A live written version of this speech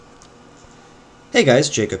Hey guys,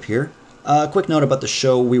 Jacob here. Quick note about the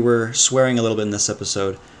show. We were swearing a little bit in this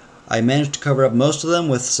episode. I managed to cover up most of them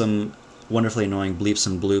with some wonderfully annoying bleeps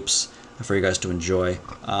and bloops for you guys to enjoy.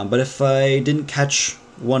 But if I didn't catch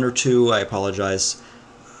one or two, I apologize.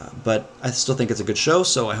 But I still think it's a good show,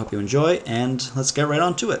 so I hope you enjoy, and let's get right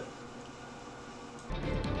on to it.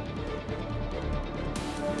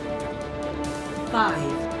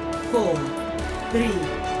 Five, four, three,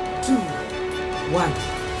 two, one.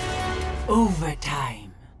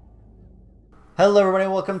 Overtime. Hello everybody,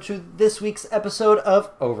 welcome to this week's episode of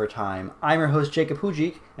Overtime. I'm your host Jacob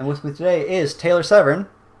Hujik, and with me today is Taylor Severn.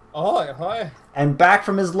 Ahoy, ahoy. And back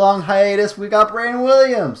from his long hiatus, we got Brandon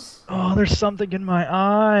Williams. Oh, there's something in my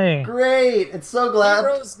eye. Great! It's so glad.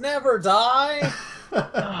 Heroes never die.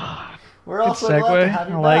 We're also Good glad to segue. have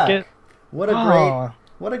you I like back. it.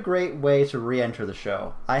 What a great way to re-enter the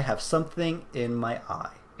show. I have something in my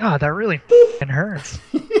eye. God, that really f***ing hurts.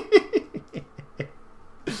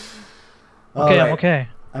 Okay, I'm okay.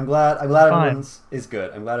 I'm glad fine. everyone is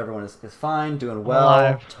good. I'm glad everyone is fine, doing well,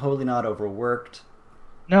 alive. totally not overworked.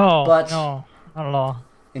 No, But- no, not at all.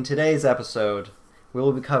 In today's episode, we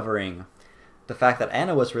will be covering the fact that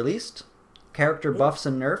Anna was released, character buffs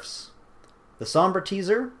and nerfs, the Sombra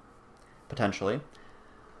teaser, potentially,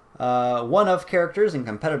 one of characters in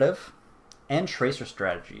competitive, and Tracer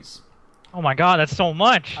strategies. Oh my god, that's so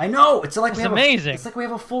much. I know! It's like That's we have amazing. It's like we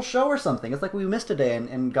have a full show or something. It's like we missed a day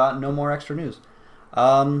and got no more extra news.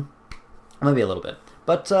 Maybe a little bit.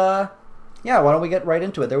 But, yeah, why don't we get right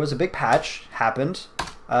into it? There was a big patch, happened,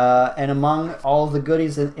 and among all of the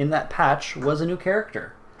goodies in that patch was a new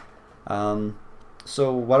character.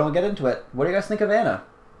 So why don't we get into it? What do you guys think of Anna?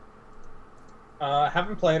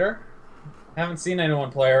 Haven't played her. Haven't seen anyone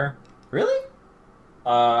play her. Really?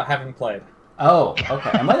 Haven't played. Oh,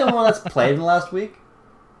 okay. Am I the only one that's played in the last week?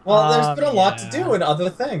 Well, there's been a lot to yeah. do in other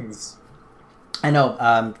things. I know,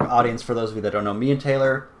 audience, for those of you that don't know, me and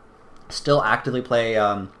Taylor still actively play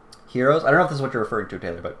Heroes. I don't know if this is what you're referring to,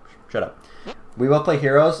 Taylor, but shut up. We both play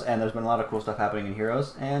Heroes, and there's been a lot of cool stuff happening in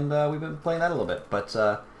Heroes, and we've been playing that a little bit. But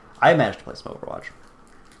I managed to play some Overwatch.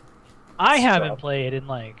 I haven't Stop. played in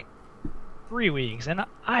like 3 weeks, and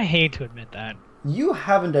I hate to admit that. You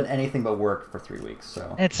haven't done anything but work for 3 weeks,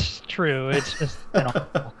 so... It's true. It's just been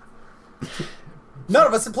awful. None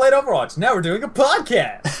of us have played Overwatch. Now we're doing a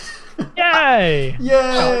podcast. Yay!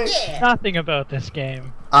 Yay! Nothing about this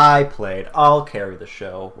game. I played. I'll carry the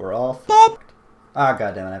show. We're all fucked. Ah,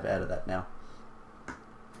 goddammit, I have to edit that now.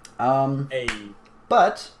 Hey.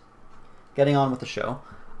 But, getting on with the show.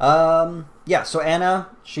 Yeah, so Anna,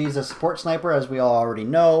 she's a support sniper, as we all already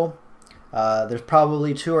know. There's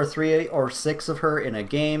probably 2 or 3 or 6 of her in a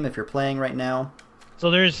game if you're playing right now. So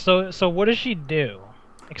what does she do?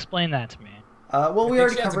 Explain that to me. Well, we Think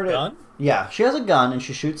already she has a covered it. gun? Yeah, she has a gun and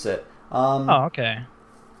she shoots it. Oh, okay.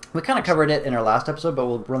 We kind of covered it in our last episode, but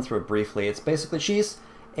we'll run through it briefly. It's basically she's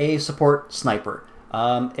a support sniper.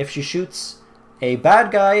 If she shoots a bad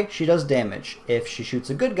guy, she does damage. If she shoots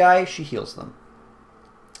a good guy, she heals them.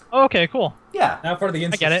 Okay, cool. Yeah. Now for the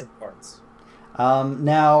get instance it. parts.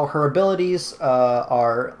 Now, her abilities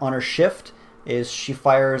are on her shift is she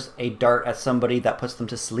fires a dart at somebody that puts them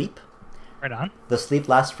to sleep. Right on. The sleep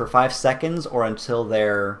lasts for 5 seconds or until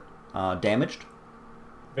they're damaged.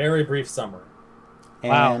 Very brief summer.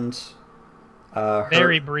 Wow. And her,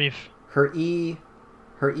 Very brief. her E,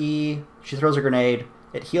 she throws a grenade.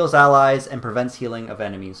 It heals allies and prevents healing of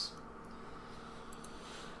enemies.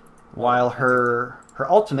 While her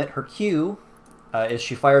ultimate, her Q, is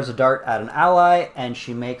she fires a dart at an ally and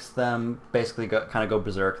she makes them basically kind of go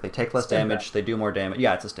berserk. They take less Stim damage. pack. They do more damage.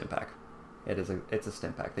 Yeah, it's a stim pack. It's a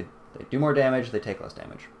stim pack. They do more damage. They take less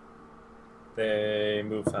damage. They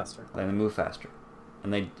move faster. They move faster,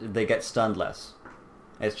 and they get stunned less.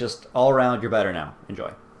 It's just all around. You're better now.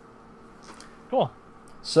 Enjoy. Cool.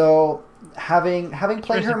 So having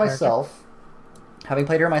played her Interesting myself,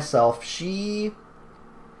 she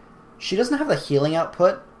doesn't have the healing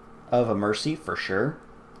output of a Mercy for sure.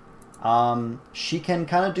 She can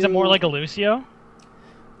kind of do. Is it more like a Lucio?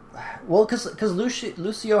 Well, because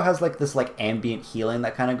Lucio has like this like ambient healing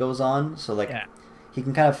that kind of goes on, so like Yeah. he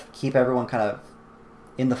can kind of keep everyone kind of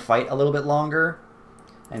in the fight a little bit longer,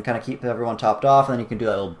 and kind of keep everyone topped off, and then you can do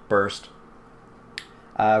that little burst.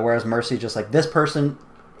 Whereas Mercy just like this person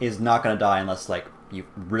is not going to die unless like you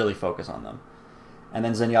really focus on them, and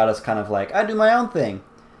then Zenyatta's kind of like I do my own thing,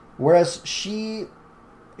 whereas she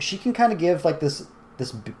can kind of give like this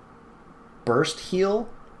burst heal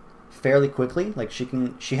fairly quickly. Like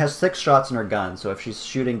she has 6 shots in her gun, so if she's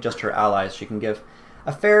shooting just her allies, she can give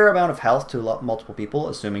a fair amount of health to multiple people,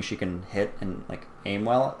 assuming she can hit and like aim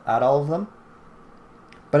well at all of them.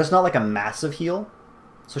 but it's not like a massive heal.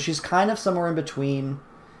 So she's kind of somewhere in between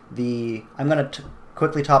the I'm going to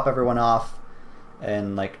quickly top everyone off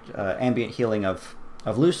and like ambient healing of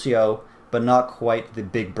Lucio, but not quite the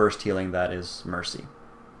big burst healing that is Mercy.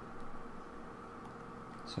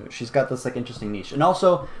 So she's got this like interesting niche. And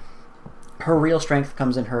also, her real strength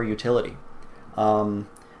comes in her utility. The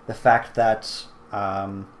fact that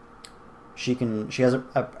she has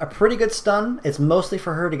a pretty good stun. It's mostly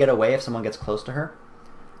for her to get away if someone gets close to her.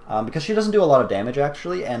 Because she doesn't do a lot of damage,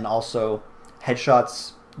 actually, and also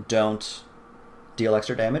headshots don't deal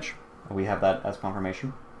extra damage. We have that as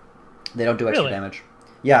confirmation. They don't do extra damage.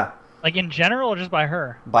 Yeah. Like in general, or just by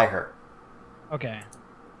her? By her. Okay.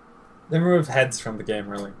 They removed heads from the game,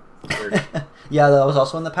 really. Weird. Yeah, that was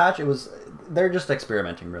also in the patch. They're just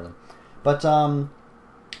experimenting, really. But,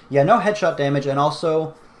 yeah, no headshot damage, and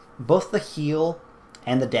also both the heal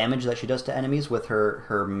and the damage that she does to enemies with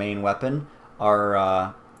her main weapon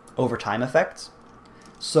are overtime effects.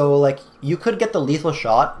 So, like, you could get the lethal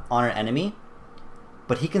shot on an enemy,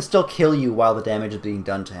 but he can still kill you while the damage is being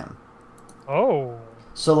done to him. Oh.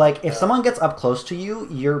 So, like, if someone gets up close to you,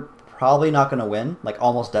 you're probably not going to win, like,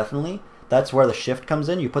 almost definitely. That's where the shift comes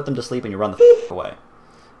in. You put them to sleep and you run the away.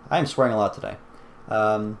 I am swearing a lot today.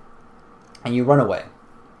 And you run away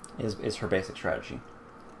is her basic strategy.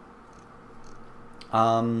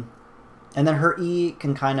 And then her E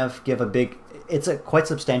can kind of give it's a quite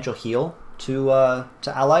substantial heal to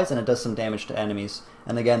allies, and it does some damage to enemies.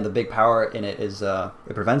 And again, the big power in it is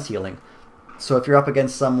it prevents healing. So if you're up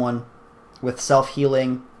against someone with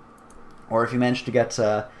self-healing, or if you manage to get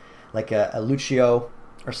like a Lucio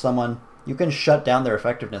or someone, you can shut down their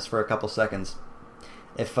effectiveness for a couple seconds.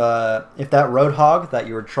 If that Roadhog that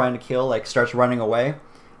you were trying to kill like starts running away,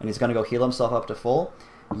 and he's going to go heal himself up to full,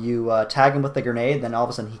 you tag him with the grenade, then all of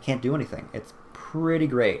a sudden he can't do anything. It's pretty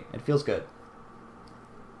great. It feels good.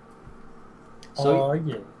 So,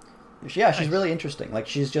 yeah, she's really interesting. Like,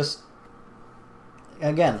 she's just,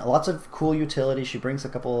 again, lots of cool utility. She brings a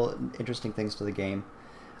couple interesting things to the game.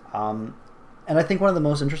 And I think one of the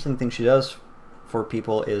most interesting things she does for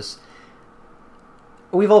people is,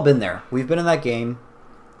 we've all been there. We've been in that game.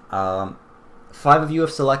 5 of you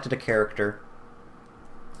have selected a character.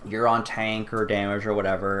 You're on tank or damage or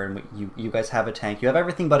whatever, and you guys have a tank. You have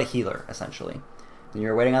everything but a healer, essentially. And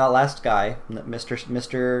you're waiting on that last guy,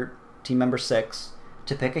 Mr. Team Member 6,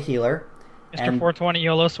 to pick a healer. Mr. 420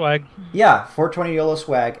 YOLO swag. Yeah, 420 YOLO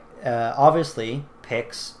swag obviously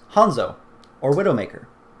picks Hanzo or Widowmaker,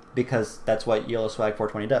 because that's what YOLO swag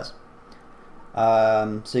 420 does.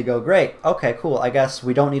 So you go, great, okay, cool, I guess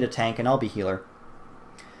we don't need a tank and I'll be healer.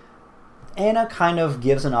 Anna kind of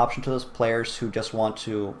gives an option to those players who just want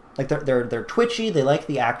to, like, they're twitchy, they like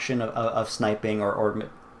the action of sniping, or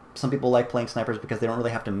some people like playing snipers because they don't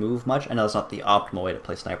really have to move much. I know that's not the optimal way to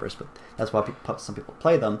play snipers, but that's why some people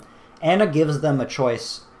play them. Anna gives them a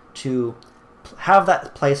choice to have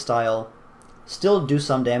that play style, still do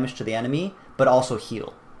some damage to the enemy, but also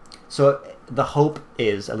heal. So the hope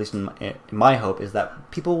is, at least in my hope, is that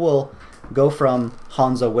people will go from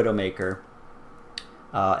Hanzo, Widowmaker,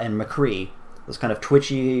 and McCree, those kind of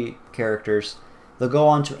twitchy characters. They'll go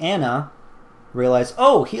on to Anna, realize,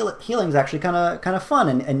 oh, healing's actually kind of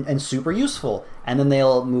fun and super useful, and then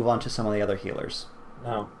they'll move on to some of the other healers.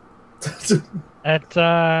 No. That's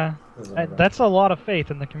a lot of faith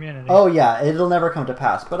in the community. Oh yeah, it'll never come to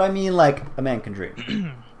pass. But I mean, like, a man can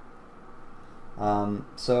dream.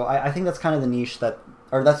 So I think that's kind of the niche that's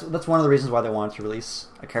one of the reasons why they wanted to release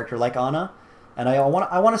a character like Ana. And I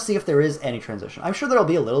want to see if there is any transition. I'm sure there'll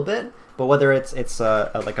be a little bit, but whether it's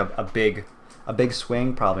like a big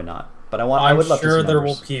swing, probably not. But I would love to see sure there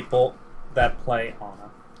numbers. will people that play Ana.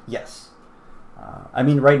 Yes. I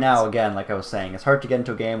mean, right now, again, like I was saying, it's hard to get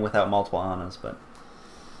into a game without multiple Anas, but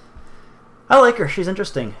I like her. She's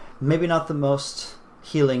interesting. Maybe not the most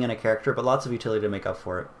healing in a character, but lots of utility to make up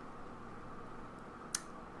for it.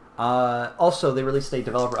 Also, they released a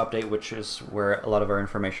developer update, which is where a lot of our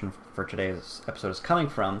information for today's episode is coming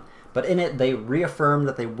from. But in it, they reaffirmed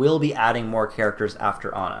that they will be adding more characters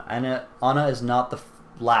after Ana. And Ana is not the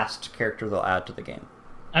last character they'll add to the game.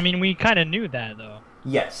 I mean, we kind of knew that, though.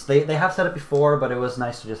 Yes, they have said it before, but it was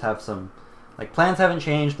nice to just have some... Like, plans haven't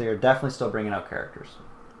changed. They are definitely still bringing out characters.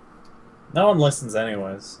 No one listens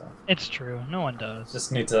anyways. So. It's true. No one does.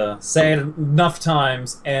 Just need to say it enough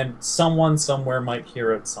times, and someone somewhere might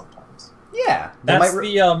hear it sometimes. Yeah. That's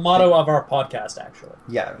the motto of our podcast, actually.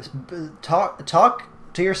 Yeah. Talk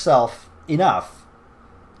to yourself enough,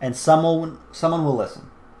 and someone will listen.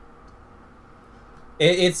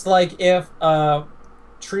 It's like if a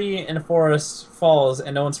tree in a forest falls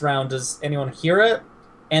and no one's around, does anyone hear it?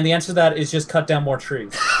 And the answer to that is just cut down more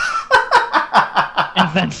trees.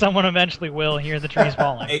 And then someone eventually will hear the trees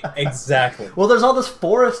falling. Exactly. Well, there's all this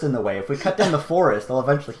forest in the way. If we cut down the forest, they'll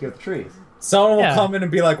eventually hear the trees. Someone will Yeah. come in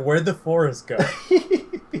and be like, "Where'd the forest go?"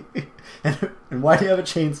 And why do you have a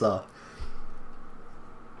chainsaw?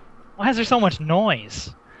 Why is there so much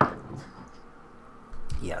noise?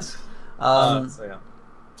 Yes. So yeah.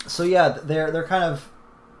 So yeah, they're kind of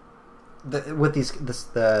with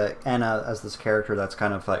the Anna as this character that's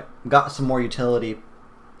kind of like got some more utility.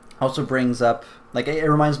 Also brings up like it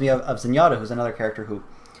reminds me of Zenyatta, who's another character who,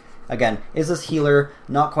 again, is this healer,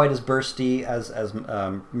 not quite as bursty as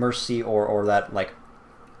Mercy or that like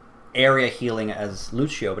area healing as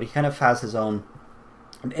Lucio, but he kind of has his own.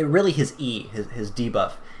 Really, his his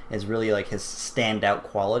debuff is really like his standout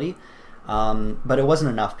quality. But it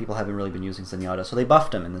wasn't enough. People haven't really been using Zenyatta, so they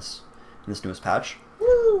buffed him in this newest patch.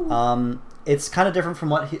 It's kind of different from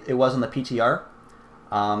what it was in the PTR,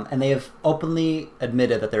 and they have openly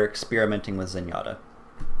admitted that they're experimenting with Zenyatta.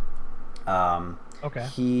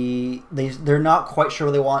 Okay. They're not quite sure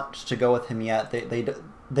where they want to go with him yet.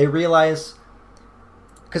 They realize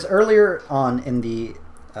because earlier on in the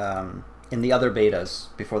other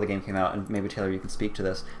betas before the game came out, and maybe Taylor you can speak to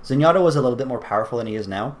this, Zenyatta was a little bit more powerful than he is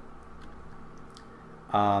now.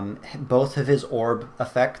 Both of his orb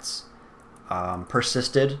effects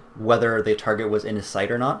persisted whether the target was in his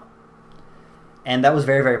sight or not, and that was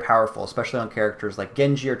very, very powerful, especially on characters like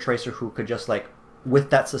Genji or Tracer, who could just like with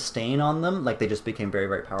that sustain on them, like they just became very,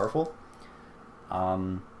 very powerful.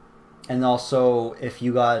 And also if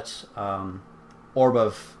you got Orb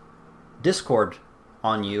of Discord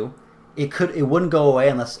on you, it wouldn't go away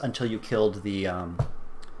until you killed the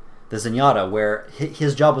Zenyatta, where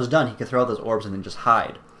his job was done. He could throw out those orbs and then just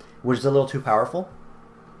hide, which is a little too powerful.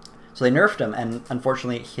 So they nerfed him, and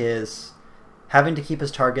unfortunately his having to keep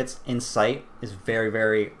his targets in sight is very,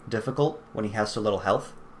 very difficult when he has so little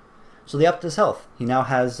health. So they upped his health. He now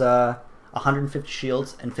has 150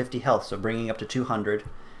 shields and 50 health, so bringing up to 200.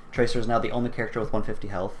 Tracer is now the only character with 150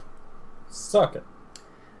 health. Suck it.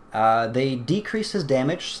 They decreased his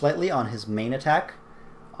damage slightly on his main attack.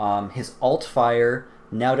 His alt fire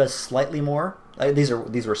now does slightly more. These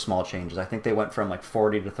were small changes. I think they went from like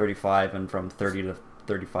 40 to 35 and from 30 to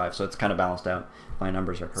 35, so it's kind of balanced out. If my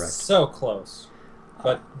numbers are correct. So close.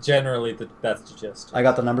 But generally, that's the gist. I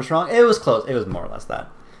got the numbers wrong. It was close. It was more or less that.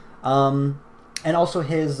 And also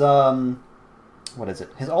his what is it?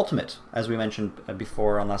 His ultimate, as we mentioned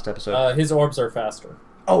before on last episode. His orbs are faster.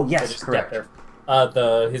 Oh They yes, just correct. get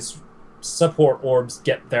there. His support orbs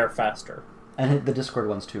get there faster. And the Discord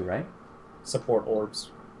ones too, right? Support orbs.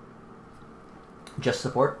 Just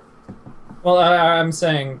support. Well, I'm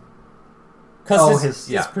saying because his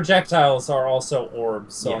yeah. projectiles are also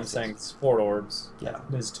orbs, so I'm Yes, saying yes. support orbs. Yeah.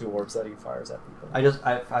 His 2 orbs that he fires at people.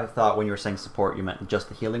 I thought when you were saying support, you meant just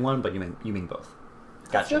the healing one, but you mean both.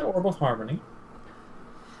 Gotcha. Good orb of harmony.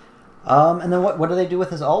 And then what do they do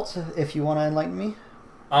with his ult? If you want to enlighten me.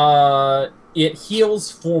 It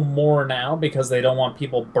heals for more now because they don't want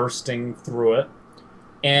people bursting through it.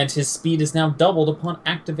 And his speed is now doubled upon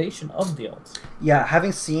activation of the ult. Yeah,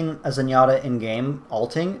 having seen a Zenyatta in game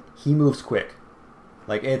ulting, he moves quick.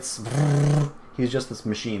 Like he's just this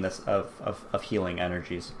machine that's of healing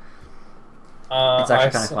energies. It's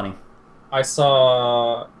actually kind of funny. I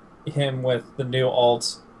saw him with the new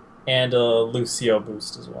ult and a Lucio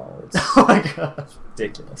boost as well. It's Oh my god.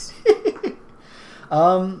 ridiculous.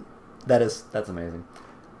 That's amazing.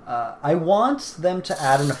 I want them to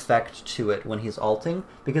add an effect to it when he's ulting,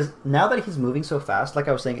 because now that he's moving so fast, like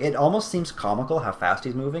I was saying, it almost seems comical how fast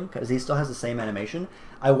he's moving, because he still has the same animation.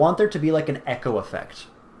 I want there to be like an echo effect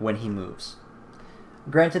when he moves.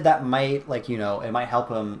 Granted, that might, like, you know, it might help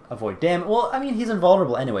him avoid damage. Well, I mean, he's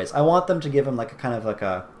invulnerable anyways. I want them to give him like a kind of like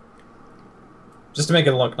a... Just to make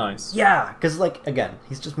it look nice. Yeah, because, like, again,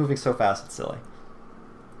 he's just moving so fast, it's silly.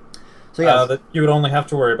 So yeah, you would only have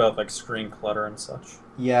to worry about like screen clutter and such.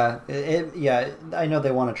 yeah, I know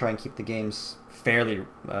they want to try and keep the games fairly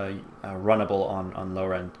runnable on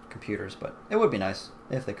lower end computers, but it would be nice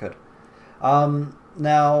if they could.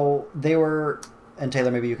 Now they were, and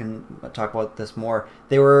Taylor, maybe you can talk about this more.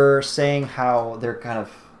 They were saying how they're kind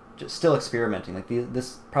of just still experimenting. Like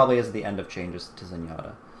this probably is the end of changes to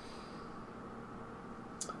Zenyatta.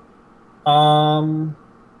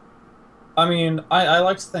 I mean, I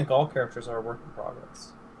like to think all characters are a work in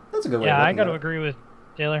progress. That's a good way. Yeah, of I looking got at to it. agree with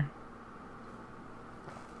Taylor.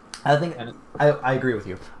 I think I agree with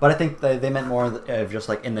you, but I think they meant more of just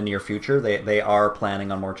like in the near future. They are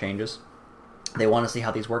planning on more changes. They want to see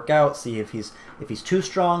how these work out, see if he's too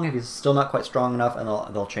strong, if he's still not quite strong enough, and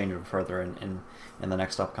they'll change him further in the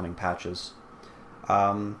next upcoming patches.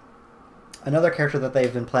 Another character that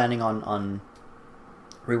they've been planning on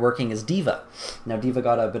reworking is D.Va. Now, D.Va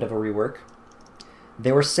got a bit of a rework.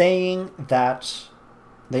 They were saying that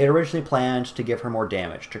they had originally planned to give her more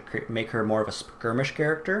damage, to make her more of a skirmish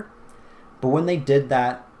character. But when they did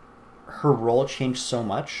that, her role changed so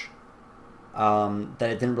much that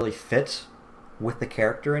it didn't really fit with the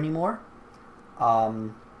character anymore.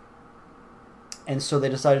 And so they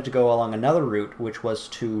decided to go along another route, which was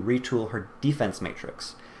to retool her defense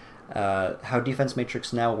matrix. How defense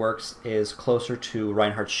matrix now works is closer to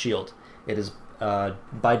Reinhardt's shield. It is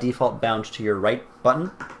by default bound to your right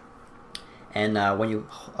button, and when you,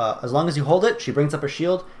 as long as you hold it, she brings up her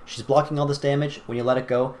shield. She's blocking all this damage. When you let it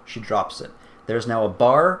go, she drops it. There's now a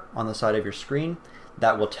bar on the side of your screen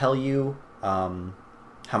that will tell you how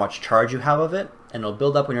much charge you have of it, and it'll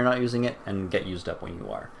build up when you're not using it and get used up when you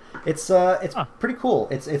are. It's pretty cool.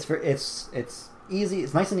 It's easy.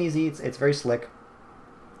 It's nice and easy. It's very slick.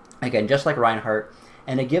 Again, just like Reinhardt,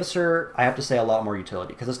 and it gives her, I have to say, a lot more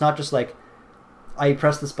utility, because it's not just like I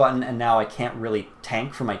press this button and now I can't really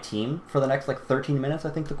tank for my team for the next 13 minutes.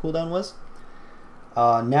 I think the cooldown was.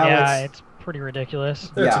 Now it's pretty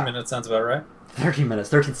ridiculous. 13 minutes sounds about right.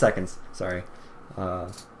 13 seconds. Sorry.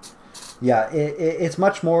 It's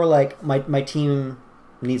much more like my team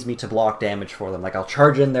needs me to block damage for them. Like, I'll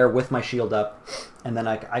charge in there with my shield up, and then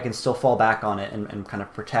I can still fall back on it and kind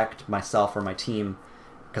of protect myself or my team,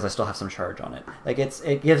 because I still have some charge on it. Like,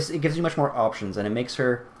 it gives you much more options, and it makes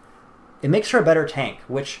her a better tank,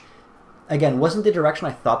 which again wasn't the direction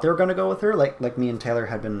I thought they were going to go with her. Like me and Taylor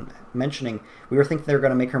had been mentioning, we were thinking they were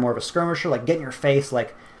going to make her more of a skirmisher, like get in your face,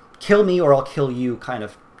 like kill me or I'll kill you kind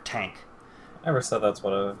of tank. I never said that's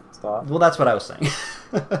what I thought. Well, that's what I was saying.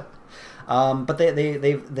 But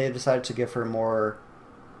they decided to give her more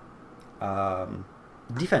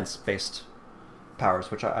defense based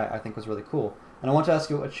powers, which I think was really cool. And I want to ask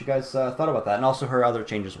you what you guys thought about that, and also her other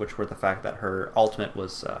changes, which were the fact that her ultimate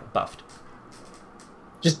was buffed.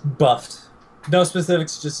 Just buffed. No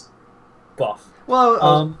specifics, just buff.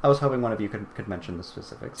 Well, I was hoping one of you could mention the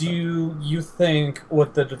specifics. Do you think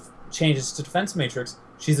with the changes to Defense Matrix,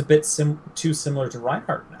 she's a bit too similar to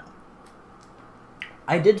Reinhardt now?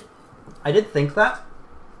 I did think that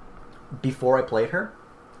before I played her.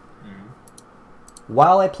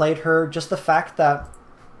 While I played her, just the fact that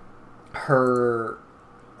her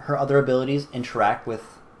other abilities interact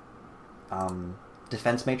with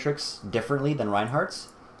Defense Matrix differently than Reinhardt's.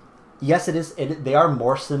 Yes, they are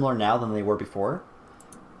more similar now than they were before,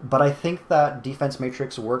 but I think that Defense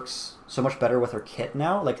Matrix works so much better with her kit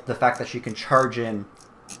now. Like the fact that she can charge in,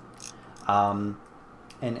 and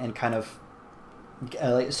kind of,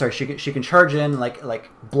 she can charge in, like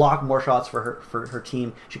block more shots for her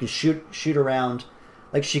team. She can shoot around.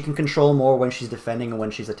 Like, she can control more when she's defending and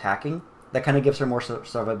when she's attacking. That kind of gives her more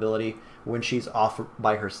survivability when she's off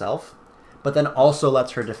by herself. But then also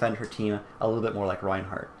lets her defend her team a little bit more like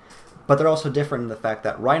Reinhardt. But they're also different in the fact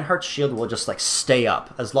that Reinhardt's shield will just, stay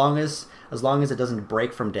up. As long as it doesn't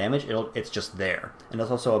break from damage, it's just there. And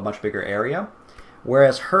it's also a much bigger area.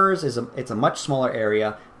 Whereas hers it's a much smaller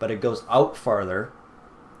area, but it goes out farther.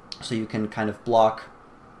 So you can kind of block...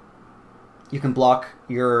 You can block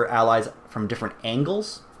your allies from different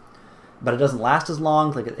angles, but it doesn't last as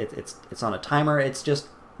long. Like it's on a timer. It's just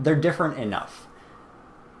they're different enough.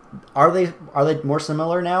 Are they more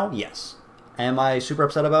similar now? Yes. Am I super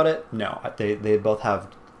upset about it? No. They both have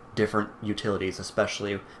different utilities,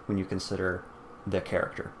 especially when you consider the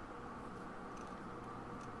character.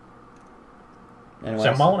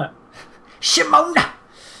 Shimona. Shimona.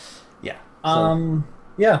 Yeah.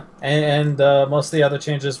 Yeah, and most of the other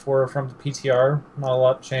changes were from the PTR. Not a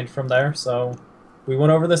lot changed from there, so we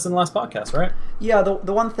went over this in the last podcast, right? Yeah,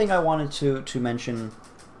 the one thing I wanted to mention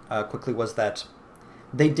quickly was that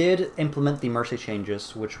they did implement the Mercy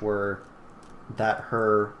changes, which were that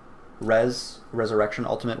her Resurrection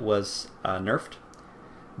Ultimate was nerfed,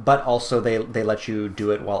 but also they let you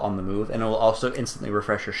do it while on the move, and it will also instantly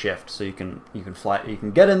refresh your shift, so you can fly, you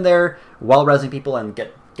can get in there while rezzing people and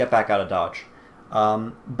get back out of dodge.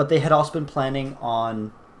 But they had also been planning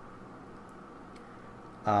on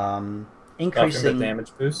increasing the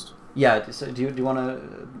damage boost. Yeah. So do you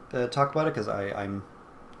want to talk about it? Because I'm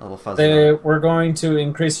a little fuzzy. They were going to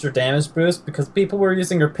increase your damage boost because people were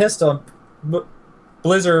using your pistol.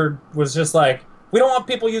 Blizzard was just like, we don't want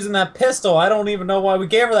people using that pistol. I don't even know why we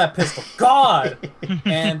gave her that pistol. God!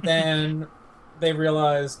 And then they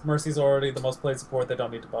realized Mercy's already the most played support. They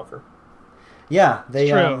don't need to buff her. Yeah,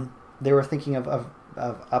 they were thinking of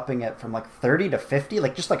upping it from 30 to 50,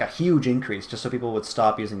 just a huge increase, just so people would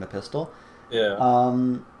stop using the pistol. Yeah.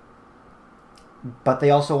 but they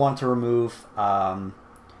also want to remove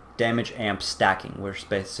damage amp stacking, which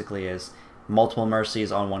basically is multiple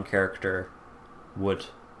mercies on one character would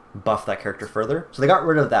buff that character further. So they got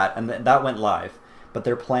rid of that, and that went live. But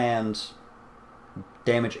their planned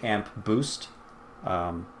damage amp boost,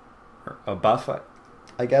 or a buff,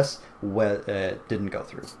 I guess, didn't go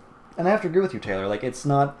through. And I have to agree with you, Taylor. Like, it's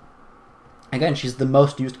not... Again, she's the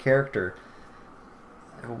most used character.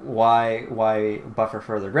 Why buff her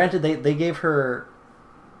further? Granted, they gave her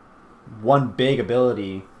one big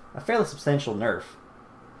ability, a fairly substantial nerf.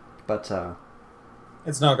 But,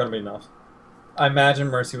 It's not going to be enough. I imagine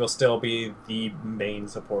Mercy will still be the main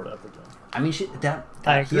support of the game. I mean, that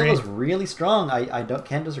I heal agree. is really strong. I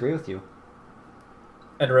can't disagree with you.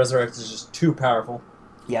 And Resurrect is just too powerful.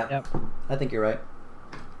 Yeah, Yep. I think you're right.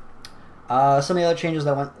 Some of the other changes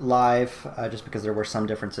that went live, just because there were some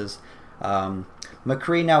differences.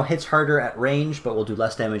 McCree now hits harder at range, but will do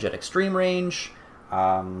less damage at extreme range.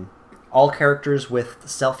 All characters with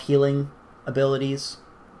self-healing abilities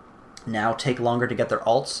now take longer to get their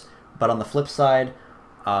ults, but on the flip side,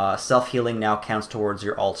 self-healing now counts towards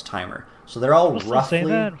your ult timer. So they're all People still roughly say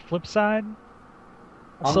that? Flip side?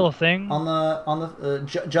 On- Still a thing? on the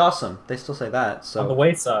Jossum. They still say that. So On the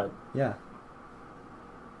weight side. yeah,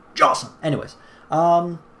 Jossum. Anyways,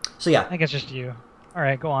 so yeah, I think it's just you.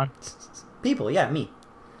 Alright, go on. people. Yeah, me.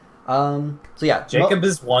 So yeah, Jacob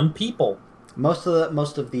is one people. most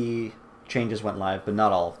of the changes went live, but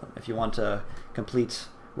not all of them. If you want a complete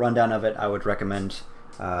rundown of it, I would recommend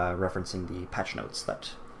referencing the patch notes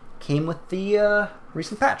that came with the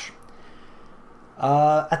recent patch.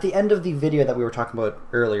 At the end of the video that we were talking about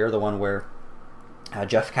earlier, the one where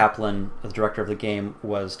Jeff Kaplan, the director of the game,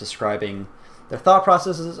 was describing their thought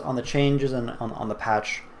processes on the changes and on the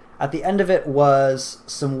patch, at the end of it was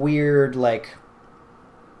some weird, like,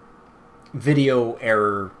 video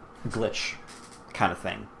error glitch kind of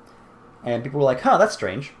thing. And people were like, huh, that's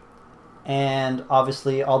strange. And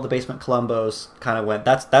obviously all the Basement Columbos kind of went,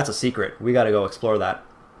 that's a secret. We got to go explore that.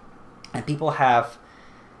 And people have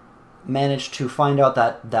managed to find out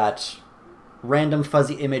that random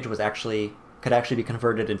fuzzy image could actually be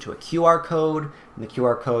converted into a QR code. And the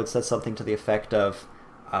QR code says something to the effect of,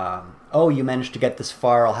 oh, you managed to get this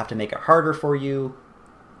far, I'll have to make it harder for you.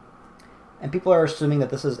 And people are assuming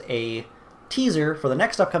that this is a teaser for the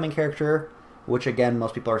next upcoming character, which again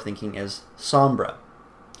most people are thinking is Sombra,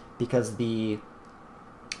 because the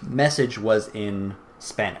message was in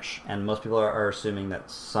Spanish, and most people are assuming that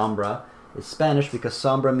Sombra is Spanish because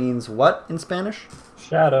Sombra means what in Spanish?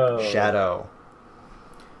 Shadow. Shadow.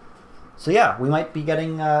 So yeah, we might be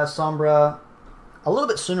getting Sombra a little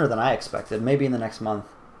bit sooner than I expected, maybe in the next month,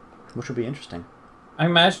 which would be interesting. I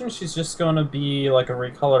imagine she's just going to be like a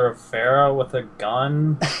recolor of Farah with a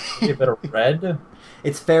gun, maybe a bit of red.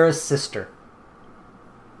 It's Farah's sister.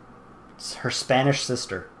 It's her Spanish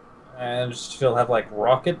sister. And she'll have like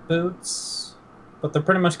rocket boots. But they're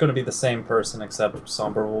pretty much going to be the same person, except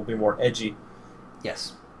Sombra will be more edgy.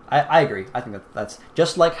 Yes, I agree. I think that's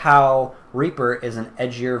just like how Reaper is an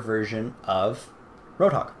edgier version of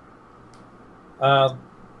Roadhog.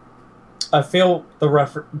 I feel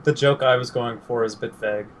the joke I was going for is a bit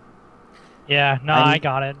vague. Yeah, no, I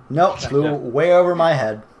got it. Nope, flew way over my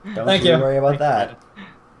head. Don't Thank you you. worry about Thank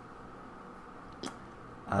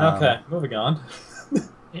that. Okay, moving on.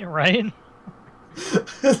 Yeah, right?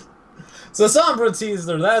 So Sombra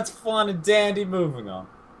teaser, that's fun and dandy. Moving on.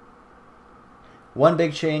 One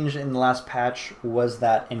big change in the last patch was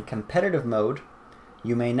that in competitive mode,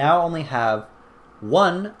 you may now only have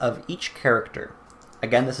one of each character.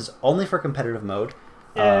 Again, this is only for competitive mode.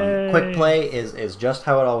 Quick play is just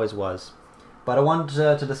how it always was. But I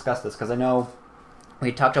wanted to discuss this because I know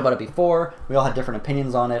we talked about it before. We all had different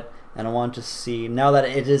opinions on it. And I wanted to see, now that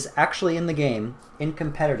it is actually in the game, in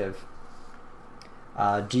competitive,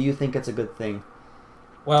 do you think it's a good thing?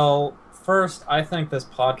 Well, first, I think this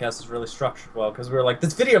podcast is really structured well because we were like,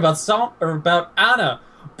 this video about Anna,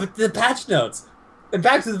 but the patch notes, and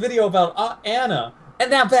back to the video about Anna, and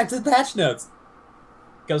now back to the patch notes.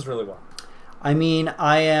 Goes really well. I mean,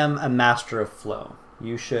 I am a master of flow.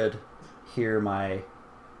 You should hear my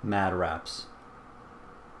mad raps.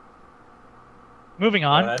 Moving Go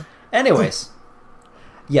on. ahead. Anyways,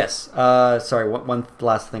 yes. Sorry. One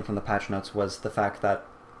last thing from the patch notes was the fact that,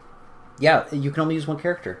 yeah, you can only use one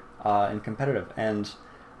character in competitive, and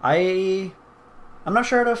I'm not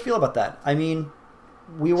sure how to feel about that. I mean,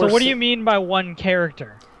 we were. So what do you mean by one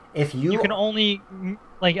character? If you You can only,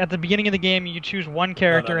 like, at the beginning of the game, you choose one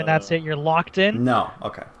character and that's no. it. You're locked in. No.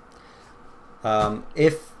 Okay.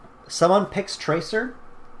 If someone picks Tracer,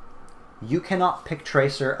 you cannot pick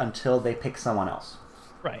Tracer until they pick someone else.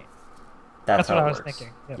 Right. That's what how I it was works.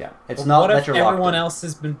 thinking. Yep. Yeah, it's But not what that if you're locked everyone in. else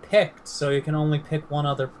has been picked, so you can only pick one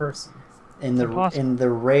other person? In the impossible.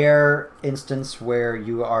 rare instance where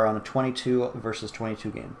you are on a 22 versus 22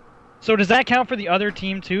 game. So does that count for the other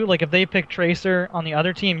team too? Like if they pick Tracer on the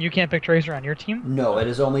other team, you can't pick Tracer on your team? No, it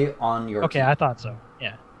is only on your Okay, team. I thought so.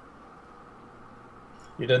 Yeah.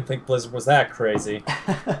 You didn't think Blizzard was that crazy.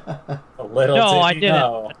 A little No, did I you didn't.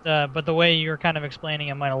 know. But the way you were kind of explaining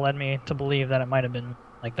it might have led me to believe that it might have been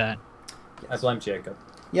like that. I blame Jacob.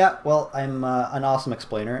 Yeah, well, I'm an awesome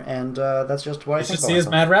explainer, and that's just what I You think should about see his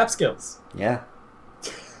myself. mad rap skills. Yeah.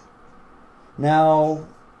 Now,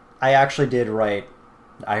 I actually did write.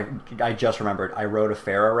 I just remembered. I wrote a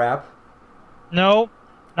Pharah rap No,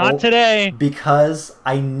 not Oh. today. because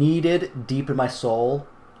I needed deep in my soul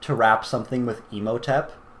to rap something with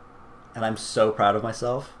Emotep, and I'm so proud of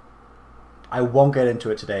myself. I won't get into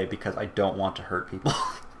it today because I don't want to hurt people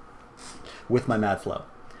with my mad flow.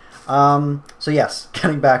 So yes,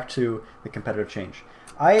 getting back to the competitive change.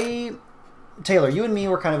 Taylor, you and me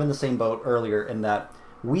were kind of in the same boat earlier in that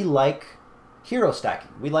we like hero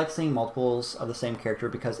stacking. We like seeing multiples of the same character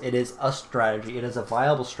because it is a strategy. It is a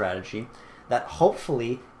viable strategy that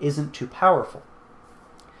hopefully isn't too powerful.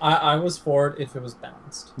 I was for it if it was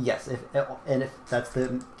balanced. Yes, if that's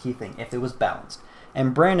the key thing, if it was balanced.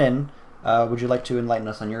 And Brandon, would you like to enlighten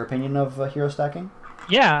us on your opinion of hero stacking?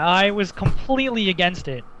 Yeah, I was completely against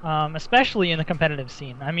it, especially in the competitive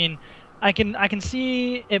scene. I mean, I can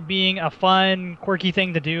see it being a fun, quirky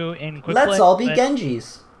thing to do in quick Let's play, all be but-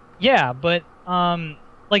 Genjis. Yeah, but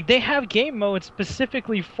like they have game modes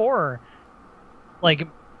specifically for like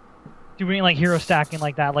doing like hero stacking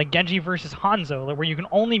like that, like Genji versus Hanzo, like, where you can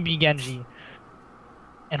only be Genji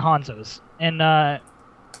and Hanzos, and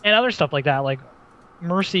other stuff like that, like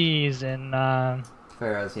Mercies and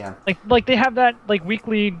Pharahs, yeah. like they have that like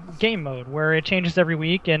weekly game mode where it changes every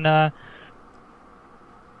week, and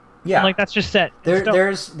Yeah. and, like that's just set. in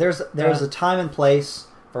stone. There's a time and place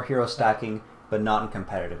for hero stacking, but not in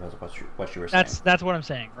competitive, is what you were saying. That's what I'm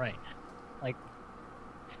saying, right? Like,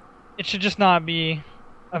 it should just not be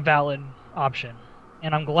a valid option,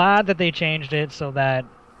 and I'm glad that they changed it so that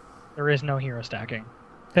there is no hero stacking.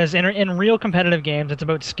 Because in real competitive games, it's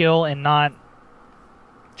about skill and not.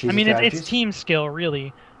 Cheesy I mean, it's strategies? team skill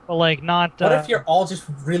really, but like not. What if you're all just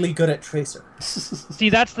really good at Tracer? See,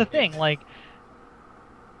 that's the thing. Like,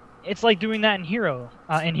 it's like doing that in Heroes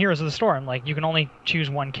of the Storm. Like, you can only choose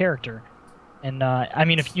one character, and I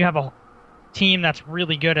mean, if you have a team that's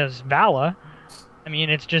really good as Vala, I mean,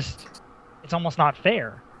 it's almost not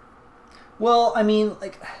fair. Well, I mean,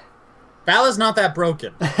 like, Vala's not that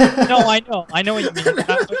broken. No, I know what you mean.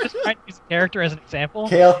 I'm just trying to use a character as an example.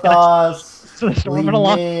 Kael'thas, So the Storm Li and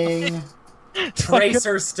along. Ming,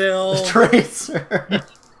 Tracer still. Tracer.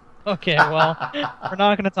 Okay, well, we're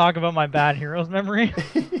not going to talk about my bad Heroes memory.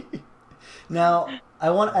 Now, I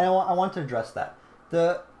want to address that.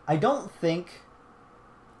 I don't think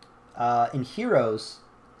in Heroes,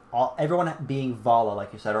 everyone being Vala,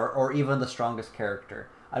 like you said, or even the strongest character.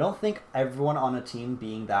 I don't think everyone on a team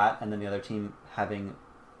being that, and then the other team having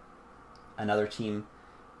another team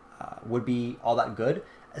would be all that good.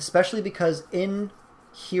 Especially because in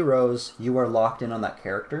Heroes, you are locked in on that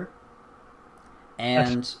character,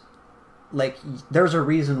 and like there's a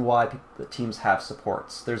reason why teams have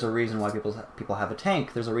supports. There's a reason why people have a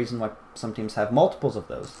tank. There's a reason why some teams have multiples of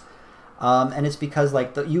those, and it's because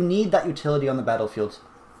like you need that utility on the battlefield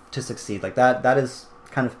to succeed. Like that is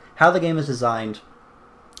kind of how the game is designed,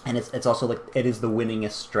 and it's also like it is the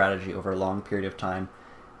winningest strategy over a long period of time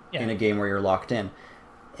in a game where you're locked in.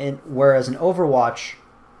 And whereas in Overwatch,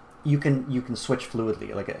 you can switch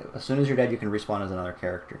fluidly. Like as soon as you're dead, you can respawn as another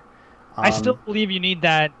character. I still believe you need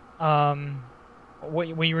that. What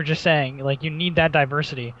you were just saying, like you need that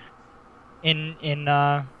diversity in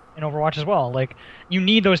Overwatch as well. Like you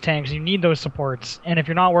need those tanks, you need those supports, and if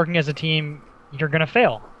you're not working as a team, you're gonna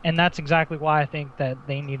fail. And that's exactly why I think that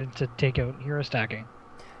they needed to take out hero stacking.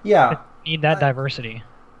 Yeah, You need that diversity.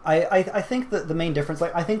 I think that the main difference,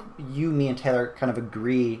 like I think you, me, and Taylor kind of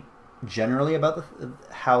agree generally about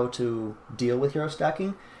how to deal with hero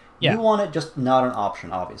stacking. Yeah. You want it just not an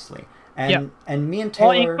option, obviously. And Yeah. and me and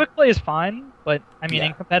Well, Taylor. in quick play is fine, but I mean, Yeah.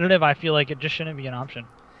 in competitive, I feel like it just shouldn't be an option.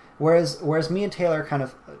 Whereas me and Taylor kind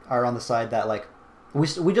of are on the side that like we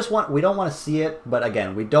don't want to see it, but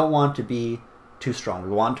again, we don't want to be too strong. We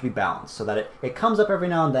want it to be balanced so that it comes up every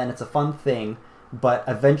now and then. It's a fun thing, but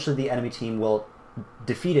eventually the enemy team will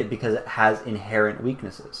defeat it because it has inherent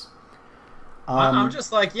weaknesses. I'm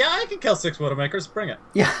just like, yeah, I can kill 6 Widowmakers. Bring it.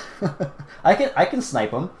 Yeah, I can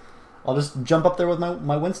snipe them. I'll just jump up there with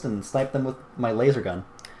my Winston and snipe them with my laser gun.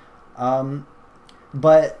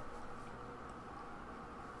 But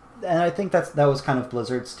and I think that was kind of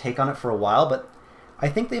Blizzard's take on it for a while, but I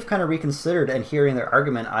think they've kind of reconsidered, and hearing their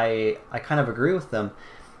argument, I kind of agree with them.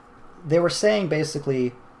 They were saying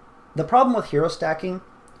basically the problem with hero stacking,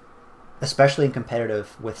 especially in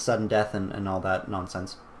competitive with sudden death and all that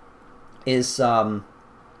nonsense, is that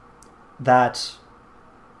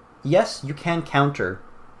yes, you can counter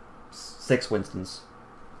 6 Winstons,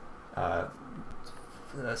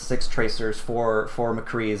 6 Tracers, 4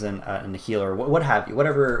 McCrees, and a healer, what have you,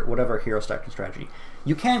 whatever hero stacking strategy.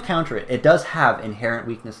 You can counter it. It does have inherent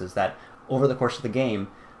weaknesses that over the course of the game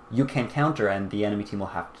you can counter, and the enemy team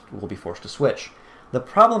will be forced to switch. The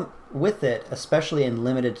problem with it, especially in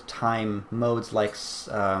limited time modes like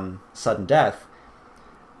sudden death,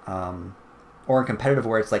 or in competitive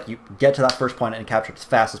where it's like you get to that first point and capture it as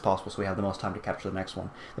fast as possible so we have the most time to capture the next one.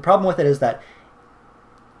 The problem with it is that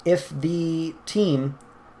if the team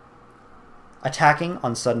attacking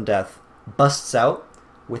on sudden death busts out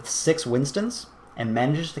with 6 Winstons and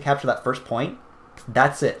manages to capture that first point,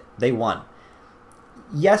 that's it. They won.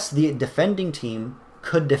 Yes, the defending team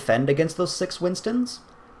could defend against those 6 Winstons,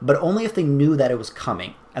 but only if they knew that it was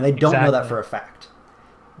coming, and they don't know that for a fact.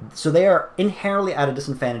 So they are inherently at a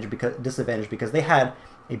disadvantage because they had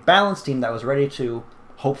a balanced team that was ready to,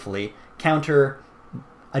 hopefully, counter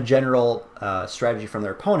a general strategy from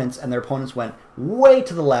their opponents, and their opponents went way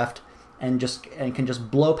to the left and can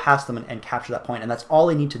just blow past them and capture that point, and that's all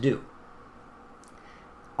they need to do.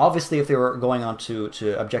 Obviously, if they were going on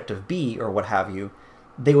to objective B or what have you,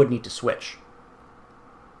 they would need to switch.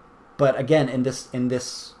 But again, in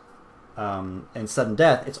sudden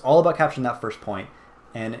death, it's all about capturing that first point.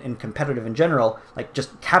 And in competitive in general, like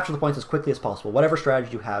just capture the points as quickly as possible. Whatever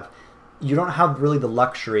strategy you have, you don't have really the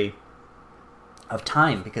luxury of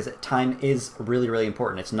time, because time is really, really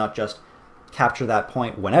important. It's not just capture that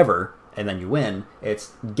point whenever and then you win.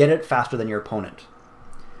 It's get it faster than your opponent.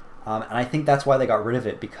 And I think that's why they got rid of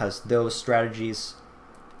it, because those strategies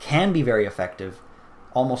can be very effective,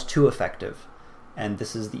 almost too effective. And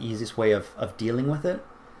this is the easiest way of dealing with it.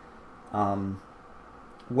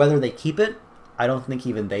 Whether they keep it, I don't think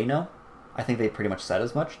even they know. I think they pretty much said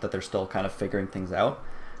as much, that they're still kind of figuring things out.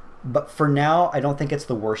 But for now, I don't think it's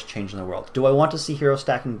the worst change in the world. Do I want to see hero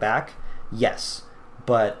stacking back? Yes.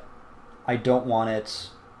 But I don't want it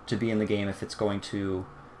to be in the game if it's going to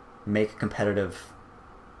make competitive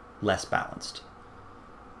less balanced.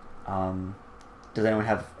 Does anyone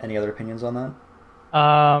have any other opinions on that?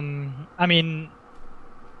 I mean,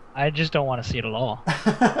 I just don't want to see it at all.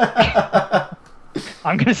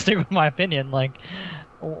 I'm gonna stick with my opinion. Like,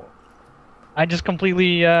 I just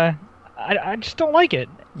completely, I just don't like it.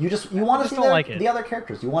 You want to see the other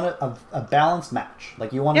characters. You want a balanced match.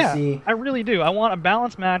 Like you want to see. I really do. I want a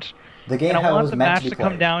balanced match. The game and I want the match to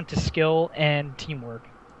come come down to skill and teamwork,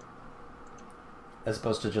 as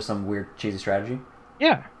opposed to just some weird cheesy strategy.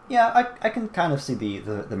 Yeah. Yeah, I can kind of see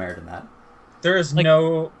the merit in that. There is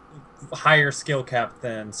no higher skill cap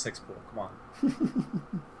than 6 pool. Come on.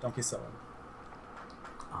 Don't be silly.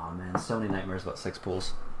 Oh man, so many nightmares about 6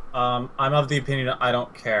 pools. I'm of the opinion that I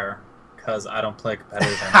don't care, because I don't play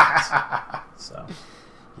competitive games. So.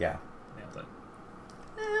 Yeah. Nailed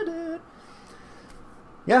it.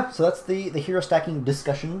 Yeah, so that's the hero stacking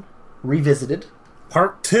discussion revisited.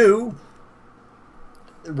 Part 2.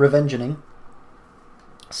 Revengeing.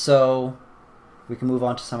 So we can move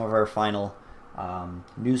on to some of our final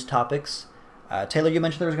news topics. Taylor, you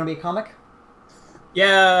mentioned there was going to be a comic?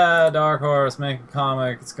 Yeah, Dark Horse making a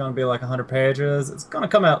comic. It's going to be like 100 pages. It's going to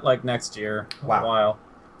come out like next year. Wow. A while.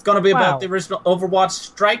 It's going to be about the original Overwatch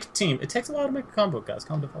Strike team. It takes a while to make a comic book, guys.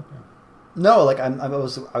 Calm the fuck down. No, like I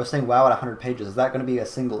was saying, wow, at 100 pages. Is that going to be a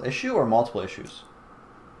single issue or multiple issues?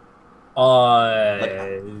 Like,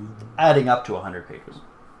 adding up to 100 pages.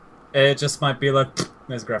 It just might be like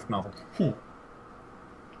there's a graphic novel.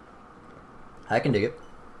 I can dig it.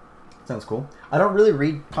 Sounds cool. I don't really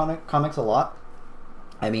read comics a lot.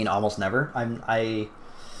 I mean, almost never.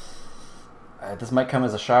 This might come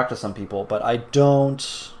as a shock to some people, but I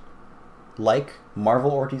don't like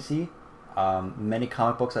Marvel or DC. Many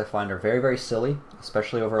comic books I find are very, very silly,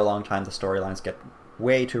 especially over a long time. The storylines get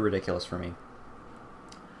way too ridiculous for me.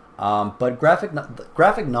 But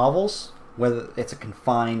graphic novels, whether it's a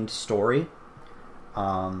confined story,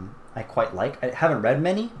 I quite like. I haven't read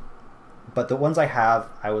many, but the ones I have,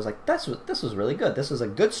 I was like, this was really good. This is a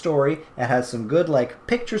good story. It has some good like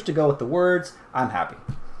pictures to go with the words. I'm happy.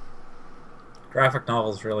 Graphic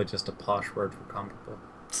novel is really just a posh word for comic book.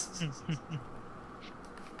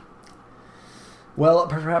 Well,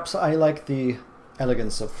 perhaps I like the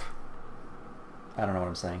elegance of... I don't know what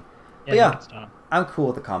I'm saying. But I'm cool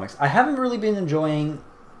with the comics. I haven't really been enjoying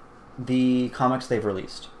the comics they've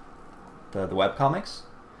released. the webcomics.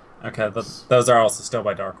 Okay, those are also still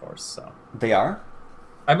by Dark Horse, so They are.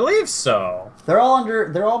 I believe so. They're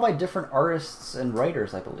all by different artists and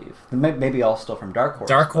writers, I believe. Maybe all still from Dark Horse.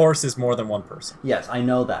 Dark Horse is more than one person. Yes, I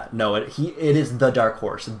know that. No, it is the Dark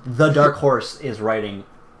Horse. The Dark Horse is writing.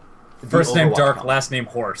 First name Overwatch Dark, comic. last name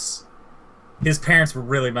Horse. His parents were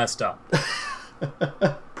really messed up.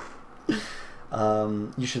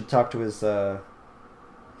 You should talk to his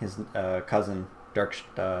cousin,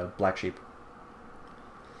 Black Sheep,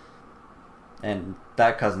 and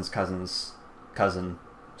that cousin's cousin,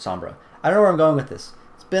 Sombra. I don't know where I'm going with this.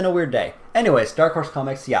 It's been a weird day. Anyways, Dark Horse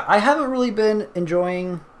Comics. Yeah, I haven't really been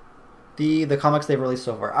enjoying the comics they've released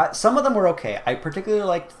so far. Some of them were okay. I particularly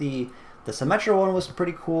liked the Symmetra one was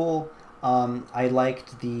pretty cool. I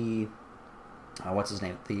liked the what's his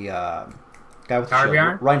name? The guy with the shield.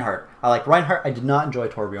 Torbjorn? Reinhardt. I like Reinhardt. I did not enjoy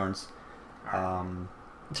Torbjorn's.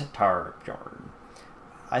 Torbjorn.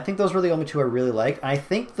 I think those were the only two I really liked. And I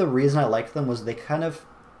think the reason I liked them was they kind of...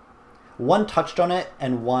 One touched on it,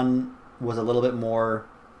 and one was a little bit more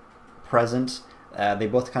present. They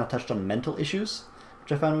both kind of touched on mental issues,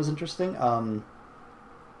 which I found was interesting.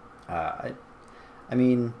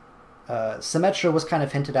 Symmetra was kind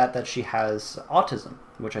of hinted at that she has autism,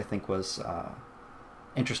 which I think was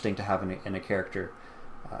interesting to have in a character,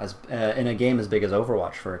 in a game as big as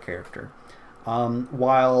Overwatch for a character.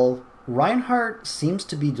 While Reinhardt seems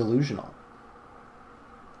to be delusional.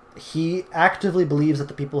 He actively believes that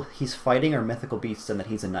the people he's fighting are mythical beasts and that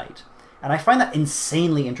he's a knight. And I find that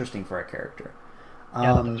insanely interesting for a character.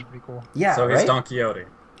 Yeah, that was pretty cool. Yeah, So he's right? Don Quixote.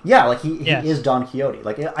 Yeah, like he Yes. is Don Quixote.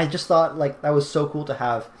 Like I just thought like that was so cool to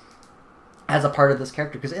have as a part of this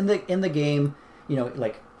character, because in the game, you know,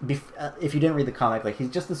 like if you didn't read the comic, like he's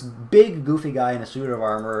just this big goofy guy in a suit of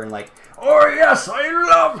armor and like, oh yes, I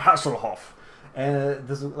love Hasselhoff, and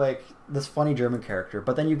this is like this funny German character.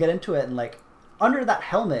 But then you get into it and like under that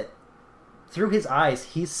helmet, through his eyes,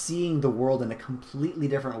 he's seeing the world in a completely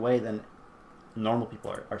different way than normal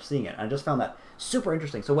people are seeing it. And I just found that super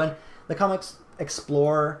interesting. So when the comics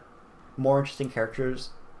explore more interesting characters,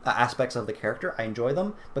 aspects of the character, I enjoy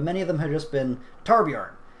them. But many of them have just been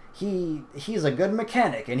Torbjorn. He's a good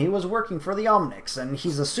mechanic, and he was working for the Omnics, and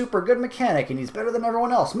he's a super good mechanic, and he's better than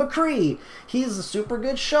everyone else. McCree, he's a super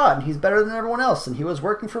good shot, and he's better than everyone else, and he was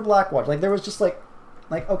working for Blackwatch. Like there was just like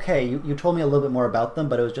okay, you told me a little bit more about them,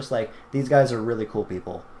 but it was just like these guys are really cool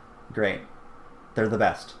people. Great, they're the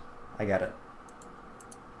best. I get it.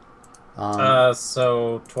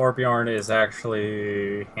 So Torbjorn is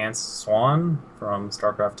actually Hans Swan from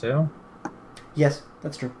StarCraft 2. Yes,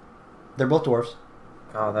 that's true. They're both dwarves.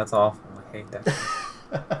 God, that's awful. I hate that.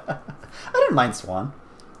 I didn't mind Swan.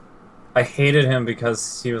 I hated him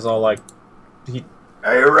because he was all like, Hey,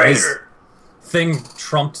 his thing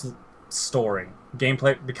trumped story.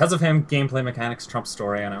 Gameplay, because of him, gameplay mechanics trumped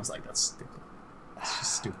story, and I was like, that's stupid. It's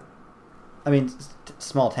just stupid. I mean,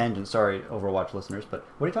 small tangent. Sorry, Overwatch listeners, but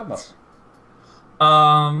what are you talking about?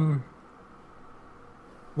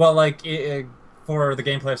 Well, like for the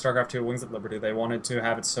gameplay of StarCraft 2 Wings of Liberty, they wanted to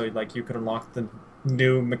have it so like you could unlock the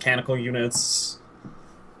new mechanical units,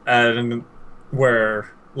 and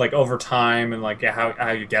where like over time and like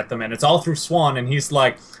how you get them, and it's all through Swan, and he's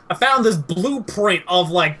like, I found this blueprint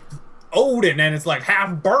of like Odin, and it's like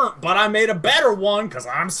half burnt, but I made a better one because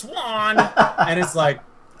I'm Swan, and it's like.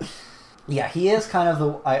 Yeah, he is kind of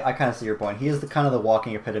the... I kind of see your point. He is the kind of the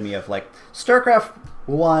walking epitome of, like, StarCraft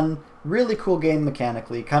 1, really cool game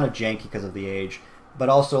mechanically, kind of janky because of the age, but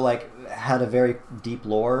also, like, had a very deep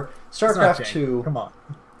lore. StarCraft 2... Come on.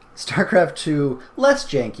 StarCraft 2, less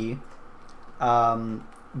janky,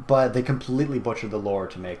 but they completely butchered the lore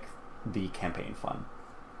to make the campaign fun.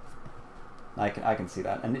 I can see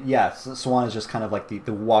that. And, yeah, Swan is just kind of like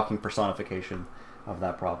the walking personification of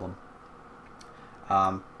that problem.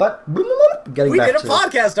 But getting We back did to a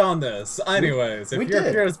podcast on this. Anyways, we if you're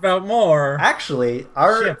did. curious about more, actually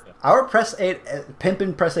Shit. our Press 8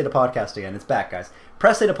 Pimpin' Press 8 podcast again. It's back, guys.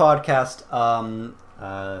 Press 8 podcast,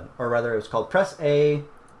 or rather, it was called Press A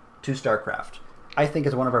to StarCraft. I think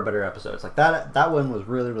it's one of our better episodes. Like that one was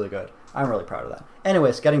really, really good. I'm really proud of that.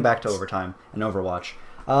 Anyways, getting back to Overtime and Overwatch.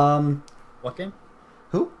 what game?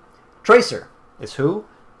 Who? Tracer is who?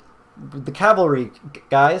 The cavalry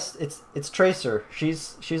guys. It's Tracer.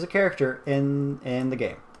 She's a character in the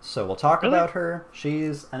game. So we'll talk Really? about her.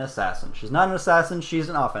 She's an assassin. She's not an assassin. She's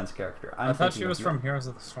an offense character. I thought she thinking was of- from Heroes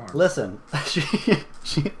of the Storm. Listen, she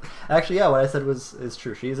actually, yeah. What I said is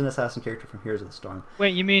true. She's an assassin character from Heroes of the Storm.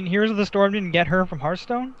 Wait, you mean Heroes of the Storm didn't get her from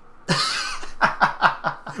Hearthstone?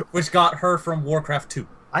 Which got her from Warcraft 2.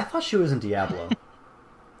 I thought she was in Diablo.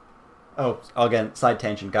 Oh, again, side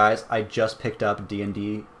tangent, guys. I just picked up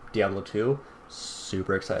D&D Diablo 2.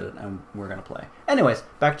 Super excited, and we're going to play. Anyways,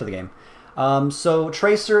 back to the game. So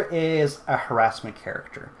Tracer is a harassment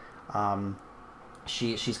character.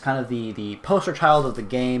 She's kind of the poster child of the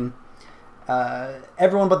game.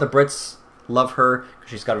 Everyone but the Brits love her because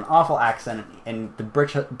she's got an awful accent, and the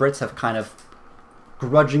Brits have kind of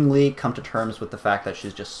grudgingly come to terms with the fact that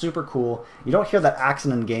she's just super cool. You don't hear that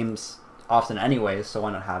accent in games often anyways, so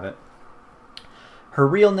why not have it? Her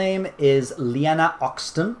real name is Liana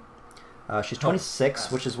Oxton. She's 26,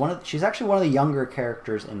 which is she's actually one of the younger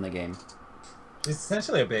characters in the game. She's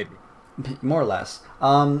essentially a baby. More or less.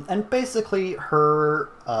 And basically her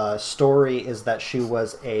story is that she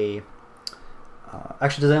was a...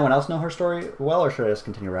 actually, does anyone else know her story well, or should I just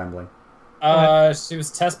continue rambling? She was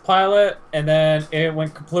test pilot, and then it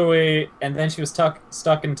went completely, and then she was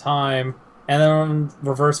stuck in time, and then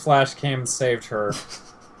Reverse Flash came and saved her.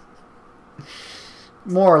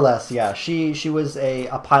 More or less, yeah. She was a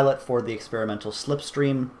pilot for the experimental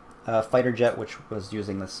Slipstream fighter jet, which was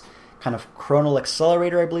using this kind of chronal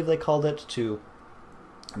accelerator, I believe they called it, to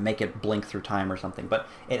make it blink through time or something. But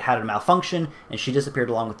it had a malfunction, and she disappeared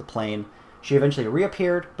along with the plane. She eventually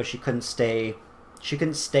reappeared, but she couldn't stay. She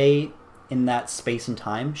couldn't stay in that space and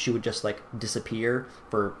time. She would just like disappear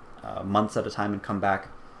for months at a time and come back.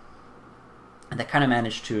 And they kind of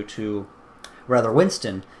managed to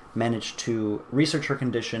Winston managed to research her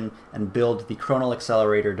condition and build the chronal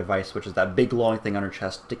accelerator device, which is that big glowing thing on her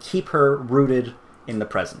chest, to keep her rooted in the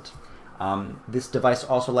present. This device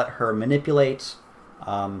also let her manipulate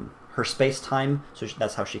her space-time, so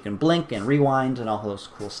that's how she can blink and rewind and all those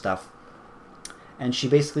cool stuff. And she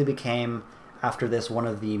basically became, after this, one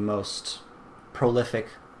of the most prolific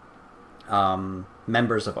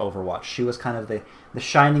members of Overwatch. She was kind of the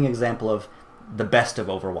shining example of the best of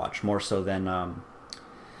Overwatch, more so than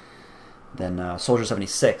Soldier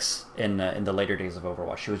 76 in the later days of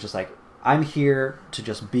Overwatch. She was just like, I'm here to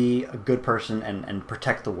just be a good person and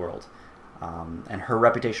protect the world. And her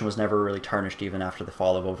reputation was never really tarnished even after the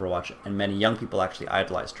fall of Overwatch, and many young people actually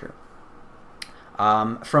idolized her.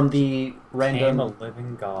 From the random... a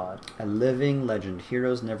living god. A living legend.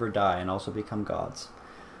 Heroes never die and also become gods.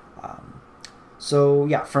 So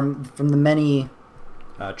yeah, from the many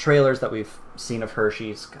trailers that we've seen of her,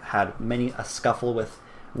 she's had a scuffle with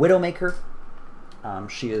Widowmaker.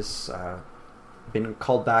 She has been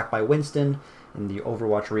called back by Winston in the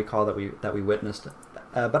Overwatch recall that we witnessed.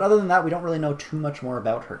 But other than that, we don't really know too much more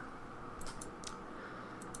about her.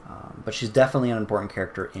 But she's definitely an important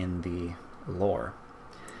character in the lore.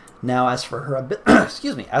 Now, as for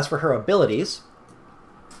her abilities,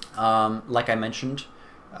 like I mentioned,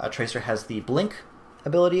 Tracer has the blink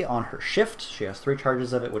ability on her shift. She has 3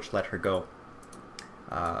 charges of it, which let her go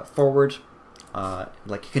forward,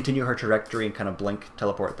 continue her trajectory and kind of blink,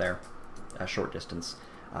 teleport there, a short distance.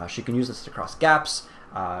 She can use this to cross gaps,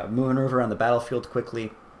 maneuver around the battlefield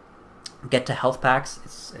quickly, get to health packs.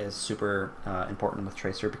 Is super important with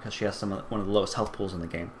Tracer because she has one of the lowest health pools in the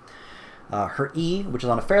game. Her E, which is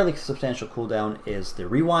on a fairly substantial cooldown, is the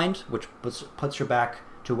rewind, which puts her back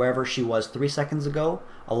to wherever she was 3 seconds ago,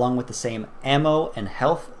 along with the same ammo and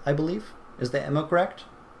health, I believe. Is the ammo correct?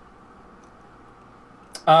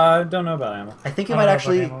 I don't know about ammo. I think it I might don't know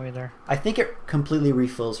actually... about ammo either. I think it completely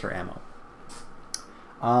refills her ammo.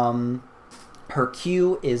 Her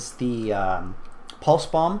Q is the pulse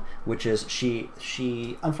bomb, which is she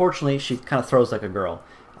unfortunately she kind of throws like a girl.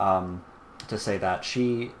 To say that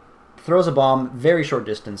she throws a bomb very short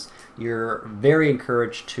distance. You're very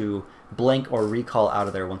encouraged to blink or recall out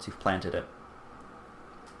of there once you've planted it.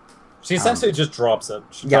 She essentially just drops it.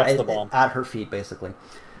 She drops the bomb at her feet, basically.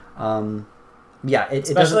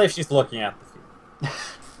 Especially if she's looking at the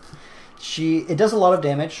feet. It does a lot of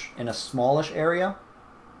damage in a smallish area.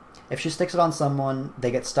 If she sticks it on someone, they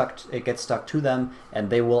get stuck. It gets stuck to them, and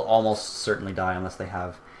they will almost certainly die unless they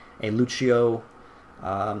have a Lucio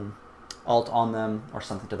alt on them or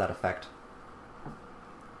something to that effect.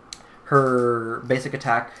 Her basic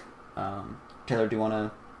attack, Taylor, do you want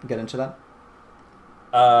to get into that?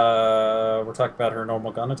 We're talking about her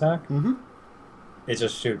normal gun attack. Mm-hmm. It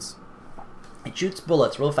just shoots. It shoots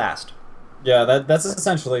bullets real fast. Yeah, that's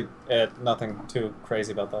essentially it. Nothing too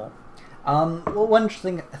crazy about that. Well, one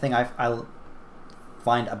interesting thing I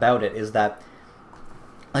find about it is that,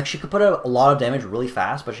 like, she could put out a lot of damage really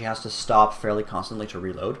fast, but she has to stop fairly constantly to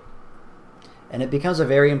reload, and it becomes a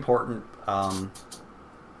very important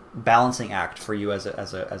balancing act for you as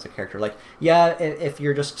a character. Like, yeah, if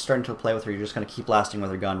you're just starting to play with her, you're just going to keep blasting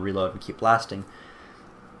with her gun, reload, and keep blasting.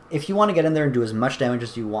 If you want to get in there and do as much damage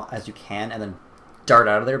as you can, and then dart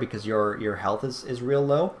out of there because your health is real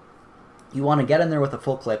low, you want to get in there with a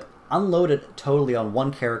full clip, unload it totally on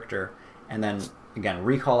one character, and then again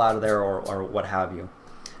recall out of there or what have you.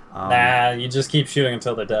 Nah, you just keep shooting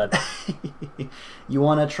until they're dead. You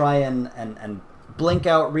want to try and blink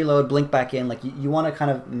out, reload, blink back in. Like you want to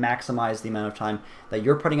kind of maximize the amount of time that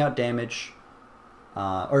you're putting out damage. You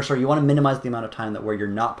want to minimize the amount of time that where you're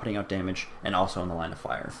not putting out damage and also in the line of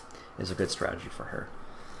fire is a good strategy for her.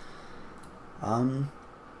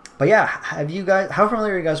 But yeah, how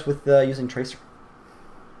familiar are you guys with using Tracer?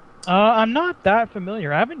 I'm not that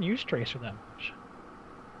familiar. I haven't used Tracer that much.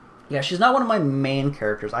 Yeah, she's not one of my main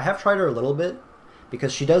characters. I have tried her a little bit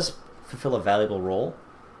because she does fulfill a valuable role.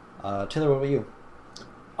 Taylor, what about you?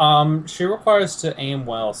 She requires to aim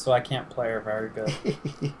well, so I can't play her very good.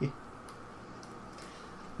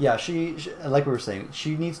 Yeah, she like we were saying,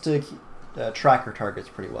 she needs to track her targets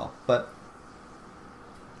pretty well. But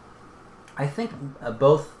I think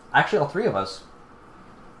all three of us,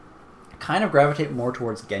 kind of gravitate more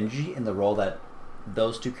towards Genji in the role that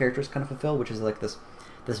those two characters kind of fulfill, which is like this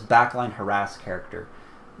backline harass character.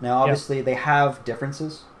 Now, obviously, they have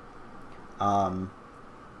differences.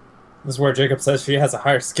 This is where Jacob says she has a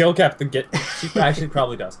higher skill cap than she actually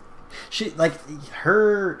probably does. She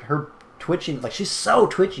her twitching, like she's so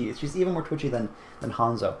twitchy. She's even more twitchy than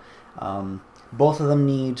Hanzo. Both of them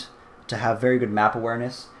need to have very good map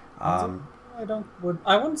awareness. I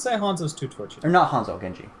wouldn't say Hanzo's too twitchy. Or not Hanzo,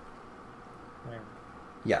 Genji.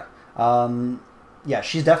 Yeah. Yeah. Yeah,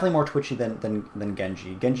 she's definitely more twitchy than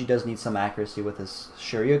Genji. Genji does need some accuracy with his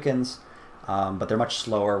Shoryukens, but they're much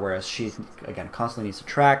slower, whereas she, again, constantly needs to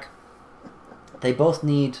track. They both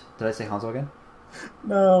need... Did I say Hanzo again?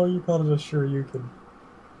 No, you called it a Shoryuken.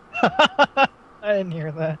 I didn't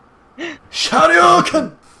hear that.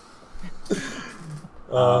 Shoryuken!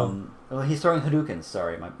 Well, he's throwing Hadoukens.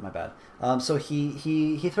 Sorry, my bad. So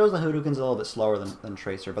he throws the Hadoukens a little bit slower than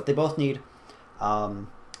Tracer, but they both need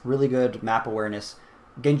really good map awareness.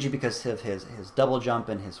 Genji, because of his double jump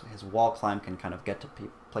and his wall climb, can kind of get to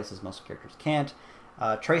places most characters can't.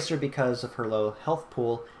 Tracer, because of her low health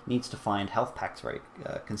pool, needs to find health packs very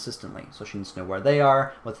consistently. So she needs to know where they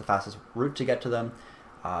are, what's the fastest route to get to them,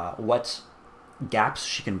 what gaps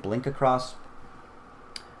she can blink across.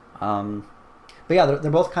 But yeah, they're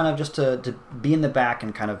both kind of just to be in the back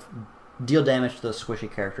and kind of deal damage to those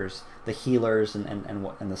squishy characters, the healers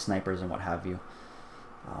and the snipers and what have you.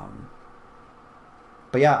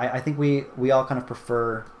 But yeah, I think we all kind of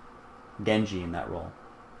prefer Genji in that role.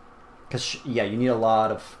 Because, you need a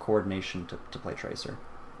lot of coordination to play Tracer.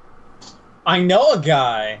 I know a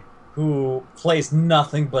guy who plays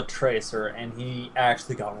nothing but Tracer, and he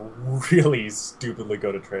actually got really stupidly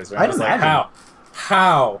good at Tracer. I was like,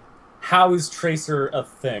 how is Tracer a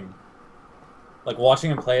thing? Like,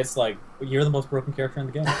 watching him play, it's like, you're the most broken character in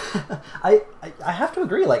the game. I have to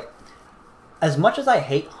agree, like, as much as I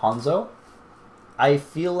hate Hanzo, I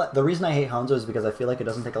feel like the reason I hate Hanzo is because I feel like it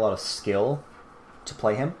doesn't take a lot of skill to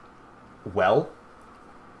play him well.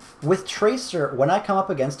 With Tracer, when I come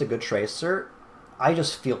up against a good Tracer, I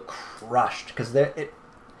just feel crushed because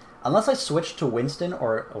unless I switch to Winston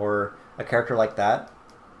or a character like that,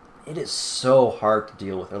 it is so hard to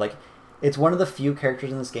deal with her. Like, it's one of the few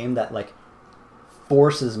characters in this game that like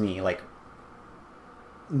forces me, like,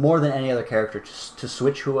 more than any other character, to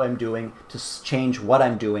switch who I'm doing, to change what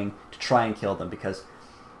I'm doing, to try and kill them, because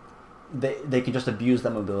they can just abuse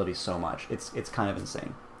that mobility so much. It's kind of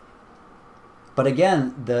insane. But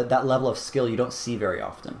again, that level of skill you don't see very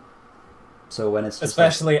often. So when it's just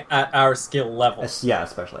especially at our skill level. Yeah,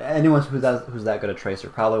 especially anyone who's that good at Tracer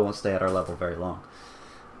probably won't stay at our level very long.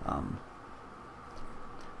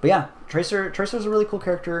 But yeah, Tracer's a really cool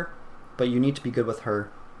character, but you need to be good with her,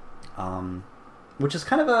 which is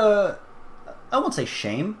kind of I won't say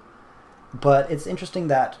shame, but it's interesting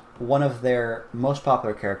that one of their most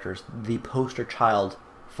popular characters, the poster child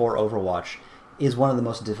for Overwatch, is one of the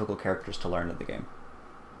most difficult characters to learn in the game.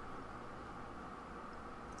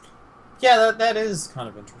 Yeah, that is kind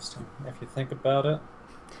of interesting, if you think about it.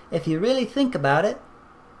 If you really think about it.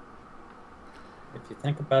 If you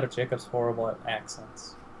think about it, Jacob's horrible at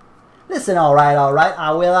accents. Listen, all right,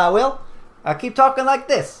 I will. I'll keep talking like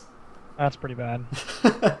this. That's pretty bad. I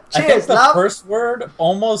think Cheers, the love. first word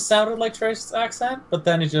almost sounded like Trace's accent, but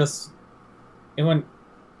then it went...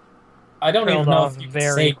 I don't even know if you can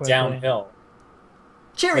say quickly. downhill.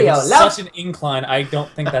 Cheerio, It's love. such an incline, I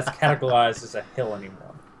don't think that's categorized as a hill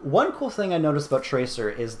anymore. One cool thing I noticed about Tracer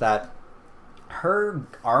is that her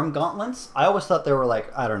arm gauntlets, I always thought they were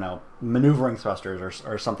like, I don't know, maneuvering thrusters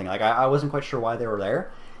or something. Like, I wasn't quite sure why they were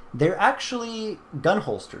there. They're actually gun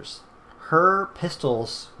holsters. Her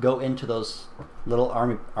pistols go into those little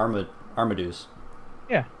armadoos.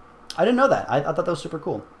 Yeah. I didn't know that. I thought that was super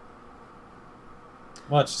cool.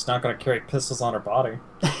 What? She's not going to carry pistols on her body.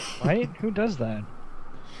 Right? Who does that?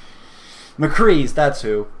 McCree's, that's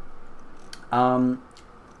who. I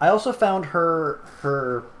also found her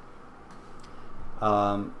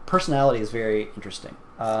personality is very interesting.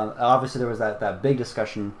 Obviously, there was that big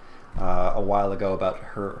discussion a while ago about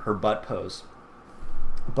her butt pose.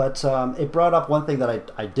 But it brought up one thing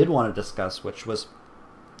that I did want to discuss, which was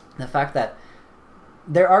the fact that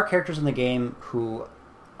there are characters in the game who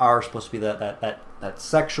are supposed to be that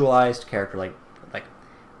sexualized character, like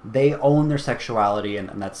they own their sexuality,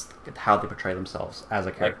 and that's how they portray themselves as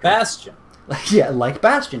a character. Like Bastion. Yeah, like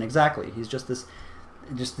Bastion, exactly. He's just this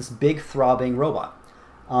big throbbing robot.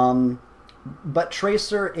 But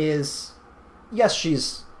Tracer is, yes,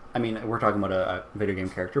 she's. I mean, we're talking about a video game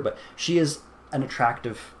character, but she is an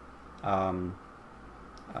attractive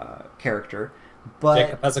character. But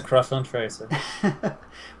Jacob has a crush on Tracer.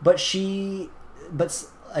 but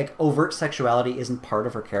like overt sexuality isn't part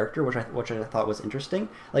of her character, which I thought was interesting.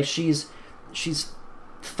 Like she's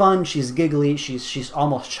fun, she's giggly, she's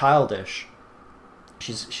almost childish.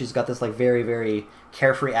 She's got this like very, very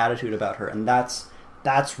carefree attitude about her, and that's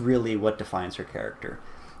really what defines her character.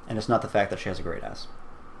 And it's not the fact that she has a great ass.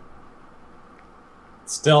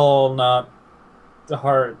 Still not the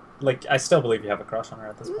hard. Like, I still believe you have a crush on her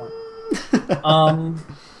at this point.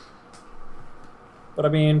 But I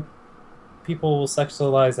mean, people will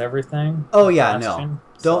sexualize everything. Oh yeah, Bastion,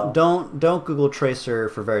 no. Don't Google Tracer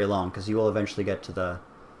for very long, because you will eventually get to the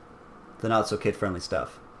not so kid friendly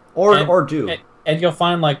stuff. Or do. And you'll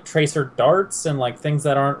find like Tracer darts and like things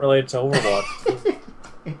that aren't related to Overwatch.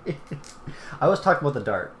 I was talking about the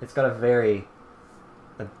dart. It's got a very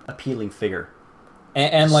appealing figure.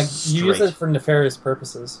 And like you use Straight. it for nefarious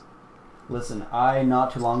purposes. Listen, I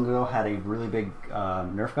not too long ago had a really big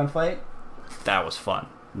Nerf gun fight. That was fun.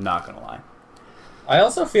 Not gonna lie. I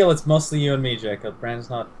also feel it's mostly you and me, Jacob. Brandon's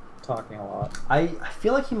not talking a lot. I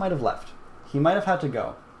feel like he might have left. He might have had to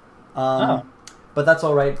go. Oh. But that's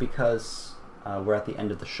all right, because we're at the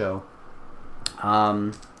end of the show.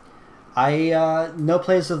 No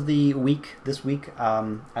plays of the week this week.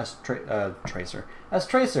 As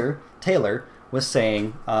Tracer Taylor was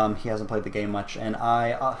saying, he hasn't played the game much, and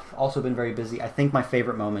I also been very busy. I think my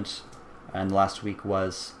favorite moment in the last week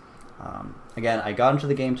was, again, I got into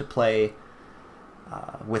the game to play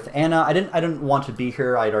with Anna. I didn't want to be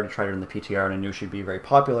here. I'd already tried her in the PTR, and I knew she'd be very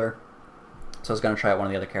popular, so I was going to try out one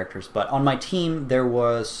of the other characters. But on my team, there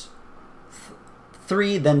was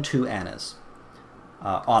 3, then 2 Annas.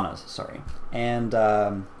 Annas, sorry. And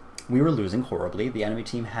we were losing horribly. The enemy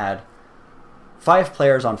team had 5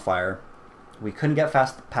 players on fire. We couldn't get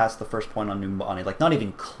past the first point on Numbani, like not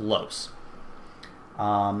even close.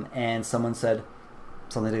 And someone said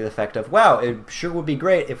something to the effect of, "Wow, it sure would be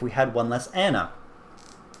great if we had one less Anna.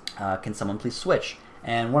 Can someone please switch?"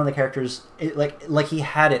 And one of the characters, like he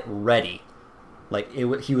had it ready. Like he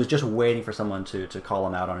was just waiting for someone to call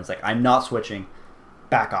him out on it. It's like, "I'm not switching.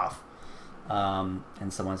 Back off."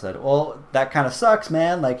 And someone said, "Well, that kind of sucks,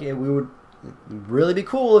 man. Like we would really be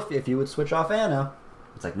cool if you would switch off Anna."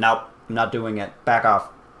 It's like, "Nope, I'm not doing it. Back off."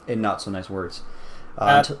 In not so nice words.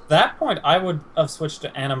 At that point, I would have switched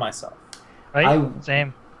to Anna myself. Right?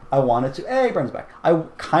 Same. I wanted to. Hey, Brent's back. I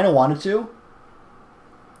kind of wanted to.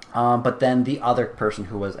 But then the other person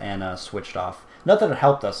who was Anna switched off. Not that it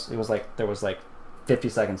helped us. It was like there was like 50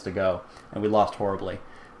 seconds to go, and we lost horribly.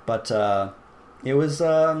 But it was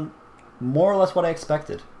more or less what I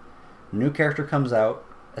expected. New character comes out,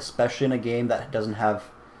 especially in a game that doesn't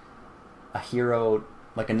have a hero,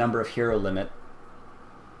 like a number of hero limit.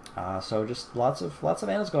 So just lots of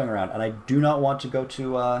Annas going around, and I do not want to go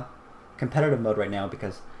to competitive mode right now,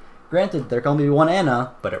 because granted, there can only be one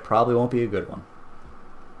Anna, but it probably won't be a good one.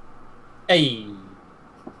 Hey.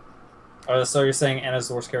 Oh, so you're saying Anna's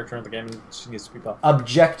the worst character in the game and she needs to be buffed?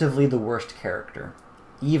 Objectively the worst character.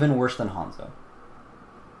 Even worse than Hanzo.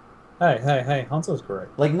 Hey, Hanzo's great.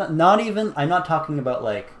 Like, not even, I'm not talking about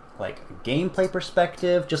like a gameplay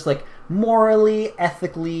perspective, just like morally,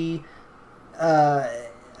 ethically,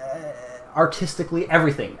 artistically,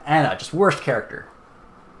 everything. Anna, just worst character.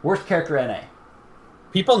 Worst character NA.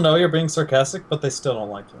 People know you're being sarcastic, but they still don't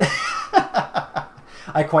like you.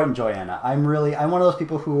 I quite enjoy Anna. I'm one of those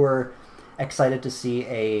people who were excited to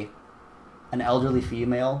see an elderly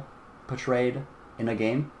female portrayed in a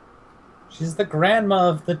game. She's the grandma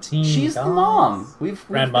of the team. She's the mom. We've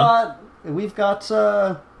got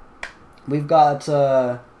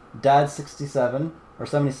Dad 67 or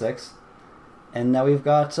 76, and now we've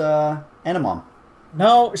got Anna mom.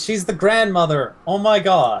 No, she's the grandmother. Oh my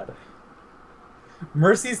god.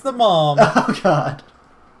 Mercy's the mom. Oh god.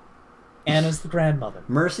 Anna's the grandmother.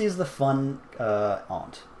 Mercy's the fun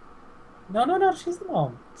aunt. No, she's the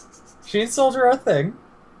mom. She sold her a thing.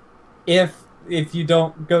 If you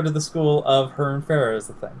don't go to the school of her and Farrah is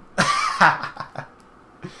the thing.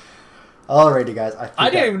 Alrighty, guys. I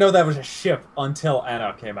didn't even know that was a ship until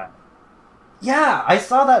Anna came out. Yeah, I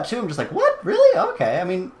saw that too. I'm just like, what? Really? Okay. I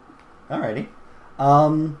mean, alrighty.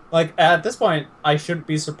 Like at this point, I shouldn't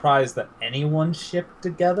be surprised that anyone shipped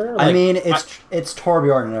together. Like, I mean, it's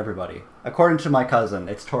Torbjorn and everybody. According to my cousin,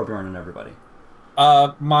 it's Torbjorn and everybody.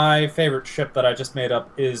 My favorite ship that I just made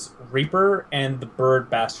up is Reaper and the bird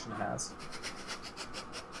Bastion has.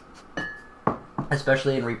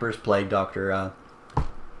 Especially in Reaper's Plague Doctor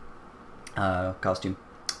costume.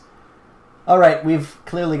 Alright, we've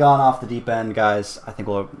clearly gone off the deep end, guys. I think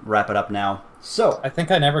we'll wrap it up now. So, I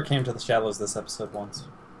think I never came to the Shallows this episode once.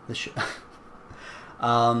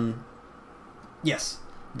 Yes.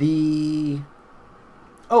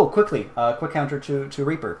 Oh, quickly. Quick counter to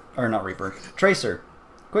Reaper. Or not Reaper. Tracer.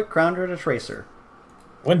 Quick counter to Tracer.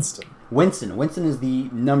 Winston. Winston is the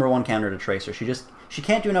 #1 counter to Tracer. She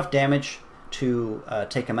can't do enough damage to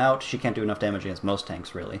take him out. She can't do enough damage against most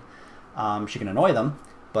tanks, really. She can annoy them,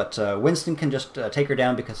 but Winston can just take her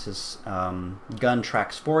down because his gun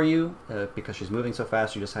tracks for you. Because she's moving so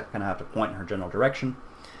fast, you just kind of have to point in her general direction.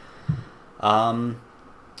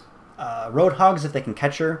 Roadhogs if they can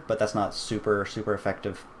catch her, but that's not super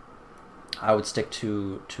effective. I would stick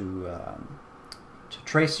to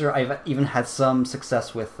Tracer. I've even had some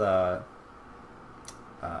success with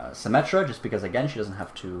Symmetra, just because again she doesn't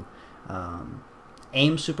have to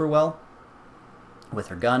aim super well with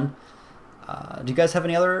her gun. Do you guys have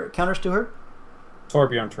any other counters to her?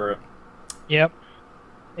 Torbjorn turret. Yep.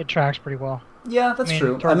 It tracks pretty well. Yeah, that's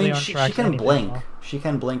true. I mean, she can blink. Well. She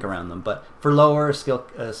can blink around them, but for lower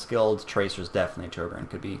skilled tracers, definitely Torbjorn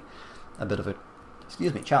could be a bit of a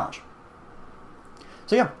challenge.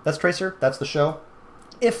 So yeah, that's Tracer. That's the show.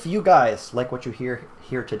 If you guys like what you hear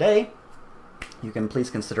here today, you can please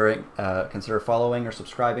consider following or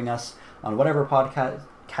subscribing us on whatever podcast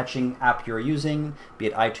catching app you're using, be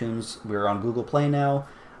it iTunes. We're on Google Play now,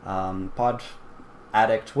 Pod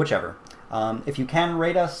Addict, whichever. If you can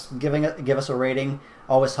rate us, give us a rating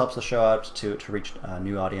always helps the show out to reach a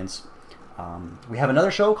new audience. We have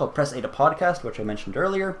another show called Press A to Podcast, which I mentioned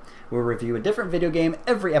earlier. We'll review a different video game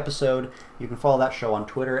every episode. You can follow that show on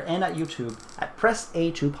Twitter and at YouTube at Press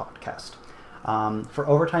A2 Podcast. For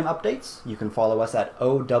Overtime updates, you can follow us at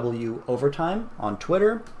OW Overtime on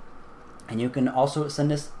Twitter. And you can also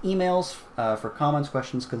send us emails for comments,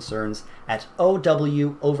 questions, concerns at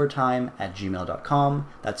owovertime@gmail.com.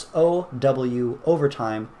 That's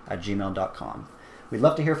owovertime@gmail.com. We'd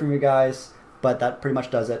love to hear from you guys, but that pretty much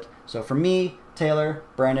does it. So for me, Taylor,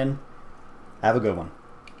 Brandon, have a good one.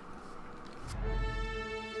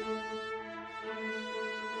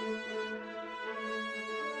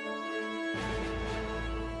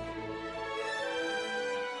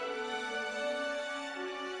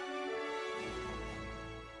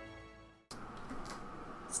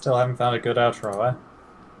 Still haven't found a good outro, eh?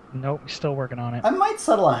 Nope, still working on it. I might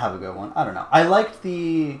settle on have a good one. I don't know. I liked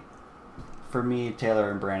for me, Taylor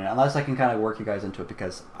and Brandon, unless I can kind of work you guys into it,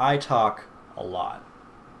 because I talk a lot.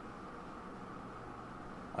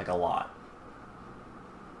 Like a lot.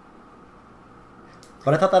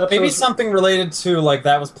 But I thought that episode Maybe something related to, like,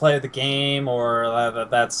 that was play of the game, or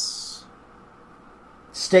that's...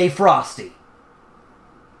 Stay frosty.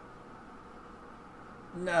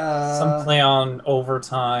 some play on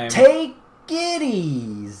overtime. Take it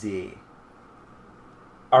easy.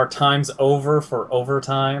 Our time's over for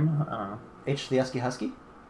overtime. I don't know. H. the Husky Husky?